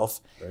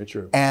itself. Very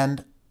true.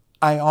 And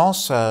I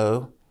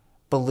also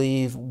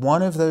believe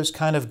one of those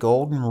kind of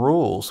golden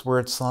rules where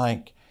it's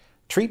like,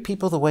 treat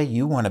people the way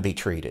you want to be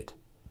treated.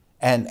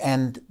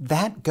 And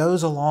that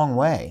goes a long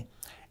way.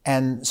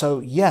 And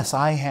so, yes,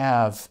 I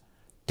have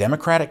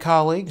Democratic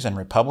colleagues and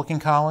Republican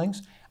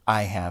colleagues.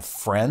 I have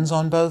friends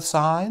on both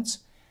sides.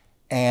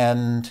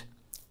 And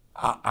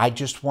I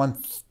just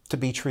want to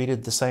be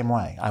treated the same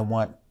way. I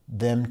want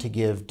them to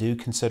give due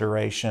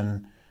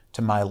consideration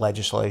to my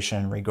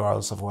legislation,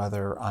 regardless of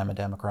whether I'm a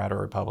Democrat or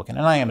a Republican.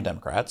 And I am a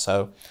Democrat,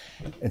 so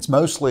it's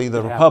mostly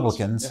the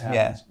Republicans.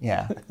 Yeah,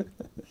 yeah.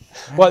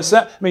 Well,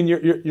 I mean,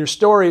 your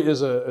story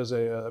is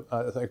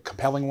a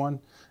compelling one.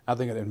 I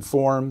think it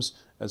informs.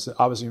 It's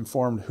obviously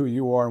informed who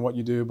you are and what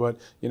you do. But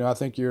I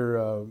think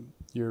your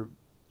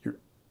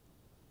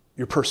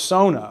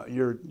persona,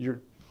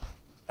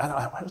 I don't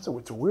know,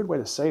 it's a weird way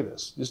to say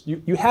this. Just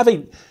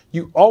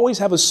you always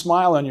have a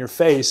smile on your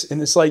face,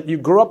 and it's like you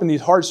grew up in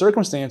these hard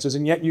circumstances,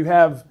 and yet you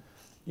have,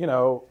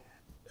 were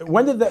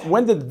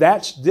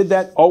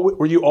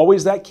you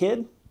always that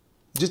kid?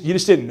 You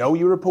just didn't know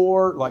you were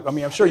poor? Like, I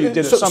mean, I'm sure you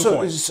did at some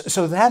point.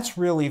 So that's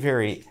really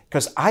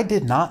because I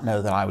did not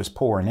know that I was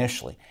poor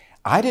initially.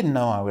 I didn't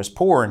know I was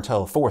poor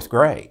until 4th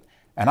grade,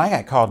 and I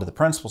got called to the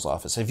principal's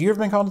office. Have you ever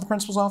been called to the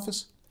principal's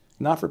office?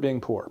 Not for being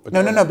poor. But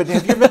No, but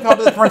have you ever been called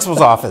to the principal's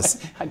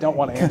office? I don't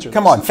want to answer this.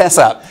 Come on, fess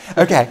up.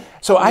 Okay,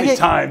 so I get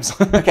times.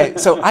 Okay,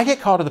 so I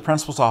get called to the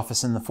principal's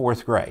office in the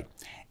 4th grade,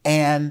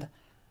 and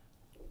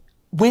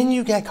when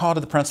you get called to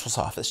the principal's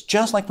office,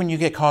 just like when you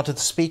get called to the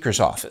speaker's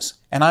office,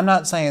 and I'm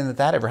not saying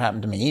that ever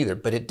happened to me either,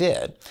 but it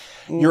did,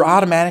 you're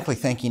automatically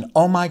thinking,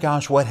 oh my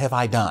gosh, what have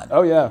I done?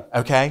 Oh yeah.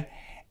 Okay?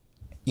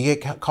 You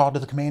get called to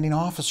the commanding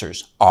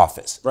officer's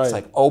office. Right. It's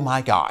like, oh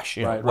my gosh,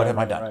 what have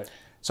I done? Right.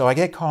 So I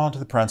get called to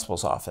the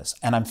principal's office,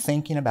 and I'm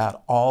thinking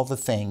about all the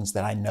things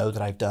that I know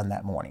that I've done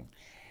that morning.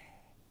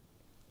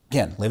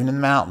 Again, living in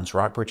the mountains,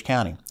 Rockbridge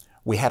County,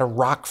 we had a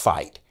rock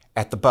fight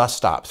at the bus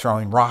stop,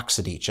 throwing rocks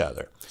at each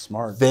other.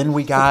 Smart. Then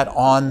we got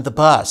on the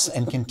bus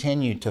and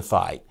continued to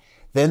fight.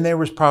 Then there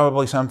was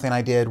probably something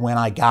I did when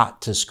I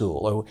got to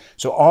school.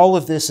 So all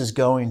of this is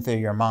going through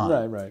your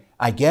mind. Right.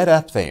 I get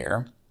up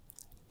there,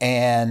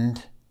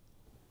 and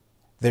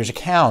there's a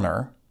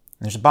counter,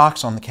 there's a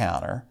box on the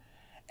counter,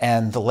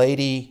 and the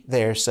lady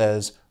there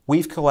says,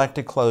 we've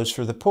collected clothes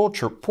for the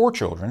poor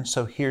children,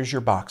 so here's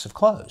your box of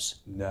clothes.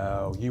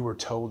 No, you were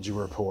told you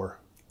were poor.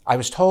 I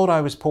was told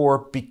I was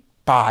poor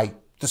by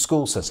the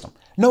school system.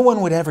 No one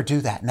would ever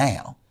do that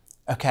now,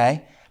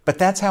 okay? But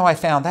that's how I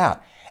found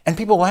out. And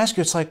people will ask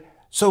you, it's like,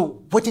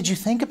 so what did you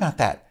think about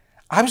that?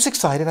 I was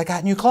excited I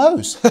got new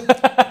clothes.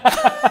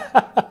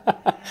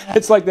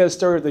 It's like that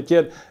story with the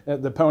kid,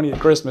 the pony at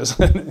Christmas.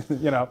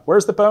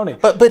 Where's the pony?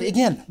 But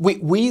again,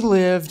 we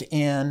lived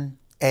in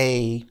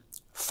a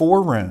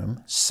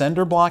 4-room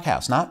cinder block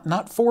house,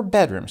 not 4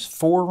 bedrooms,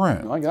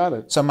 4-room. I got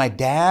it. So my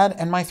dad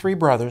and my 3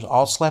 brothers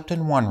all slept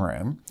in one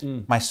room.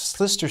 My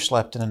sister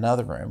slept in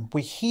another room.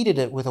 We heated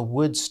it with a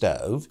wood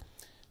stove.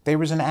 There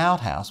was an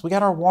outhouse. We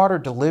got our water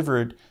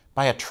delivered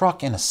by a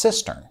truck in a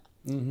cistern.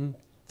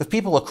 The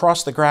people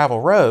across the gravel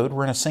road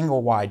were in a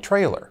single wide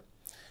trailer.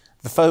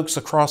 The folks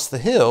across the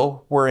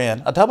hill were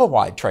in a double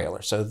wide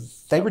trailer, so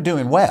they were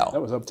doing well. That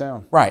was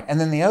uptown. Right, and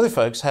then the other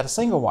folks had a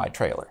single wide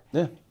trailer.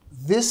 Yeah.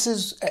 This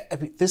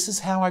is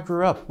how I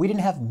grew up. We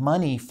didn't have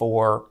money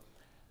for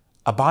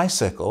a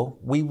bicycle.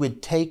 We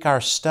would take our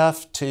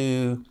stuff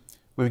we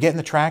would get in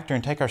the tractor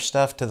and take our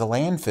stuff to the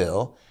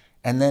landfill,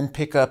 and then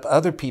pick up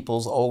other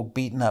people's old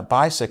beaten up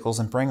bicycles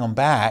and bring them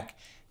back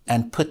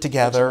and put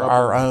together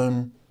our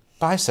own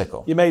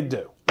bicycle. You made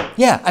do.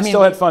 Yeah, I mean,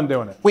 still had fun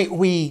doing it.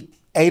 We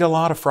ate a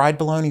lot of fried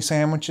bologna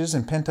sandwiches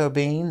and pinto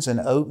beans and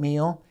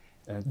oatmeal.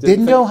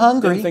 Didn't go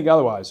hungry. Didn't think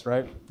otherwise,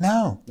 right?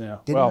 No. Yeah.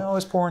 Didn't know I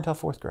was poor until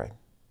 4th grade.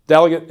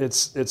 Delegate,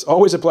 it's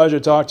always a pleasure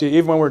to talk to you,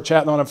 even when we're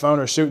chatting on a phone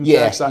or shooting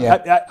text.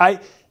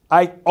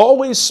 I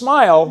always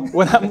smile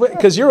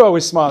because you're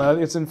always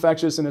smiling. It's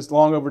infectious and it's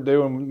long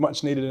overdue and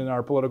much needed in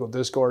our political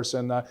discourse.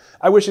 And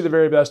I wish you the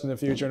very best in the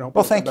future. And hope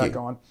you'll come back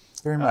on.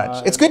 Very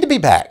much. It's good to be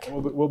back.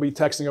 We'll be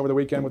texting over the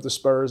weekend with the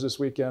Spurs this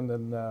weekend.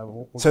 And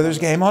so there's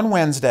a game on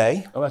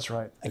Wednesday. Oh, that's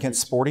right.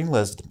 Against Sporting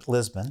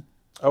Lisbon.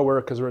 Oh,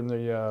 because we're in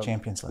the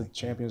Champions League.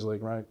 Champions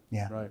League, right?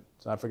 Yeah. Right.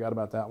 So I forgot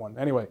about that one.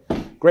 Anyway,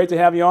 great to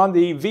have you on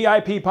the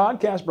VIP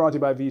podcast brought to you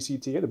by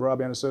VCTA, the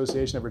Broadband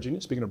Association of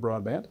Virginia. Speaking of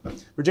broadband,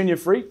 Virginia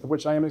Free, of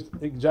which I am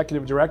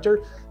executive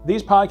director.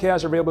 These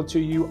podcasts are available to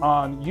you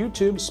on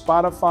YouTube,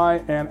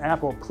 Spotify, and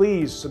Apple.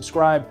 Please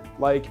subscribe,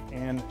 like,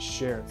 and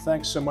share.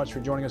 Thanks so much for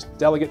joining us,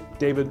 Delegate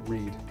David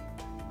Reid.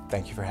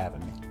 Thank you for having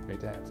me. Great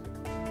to have you.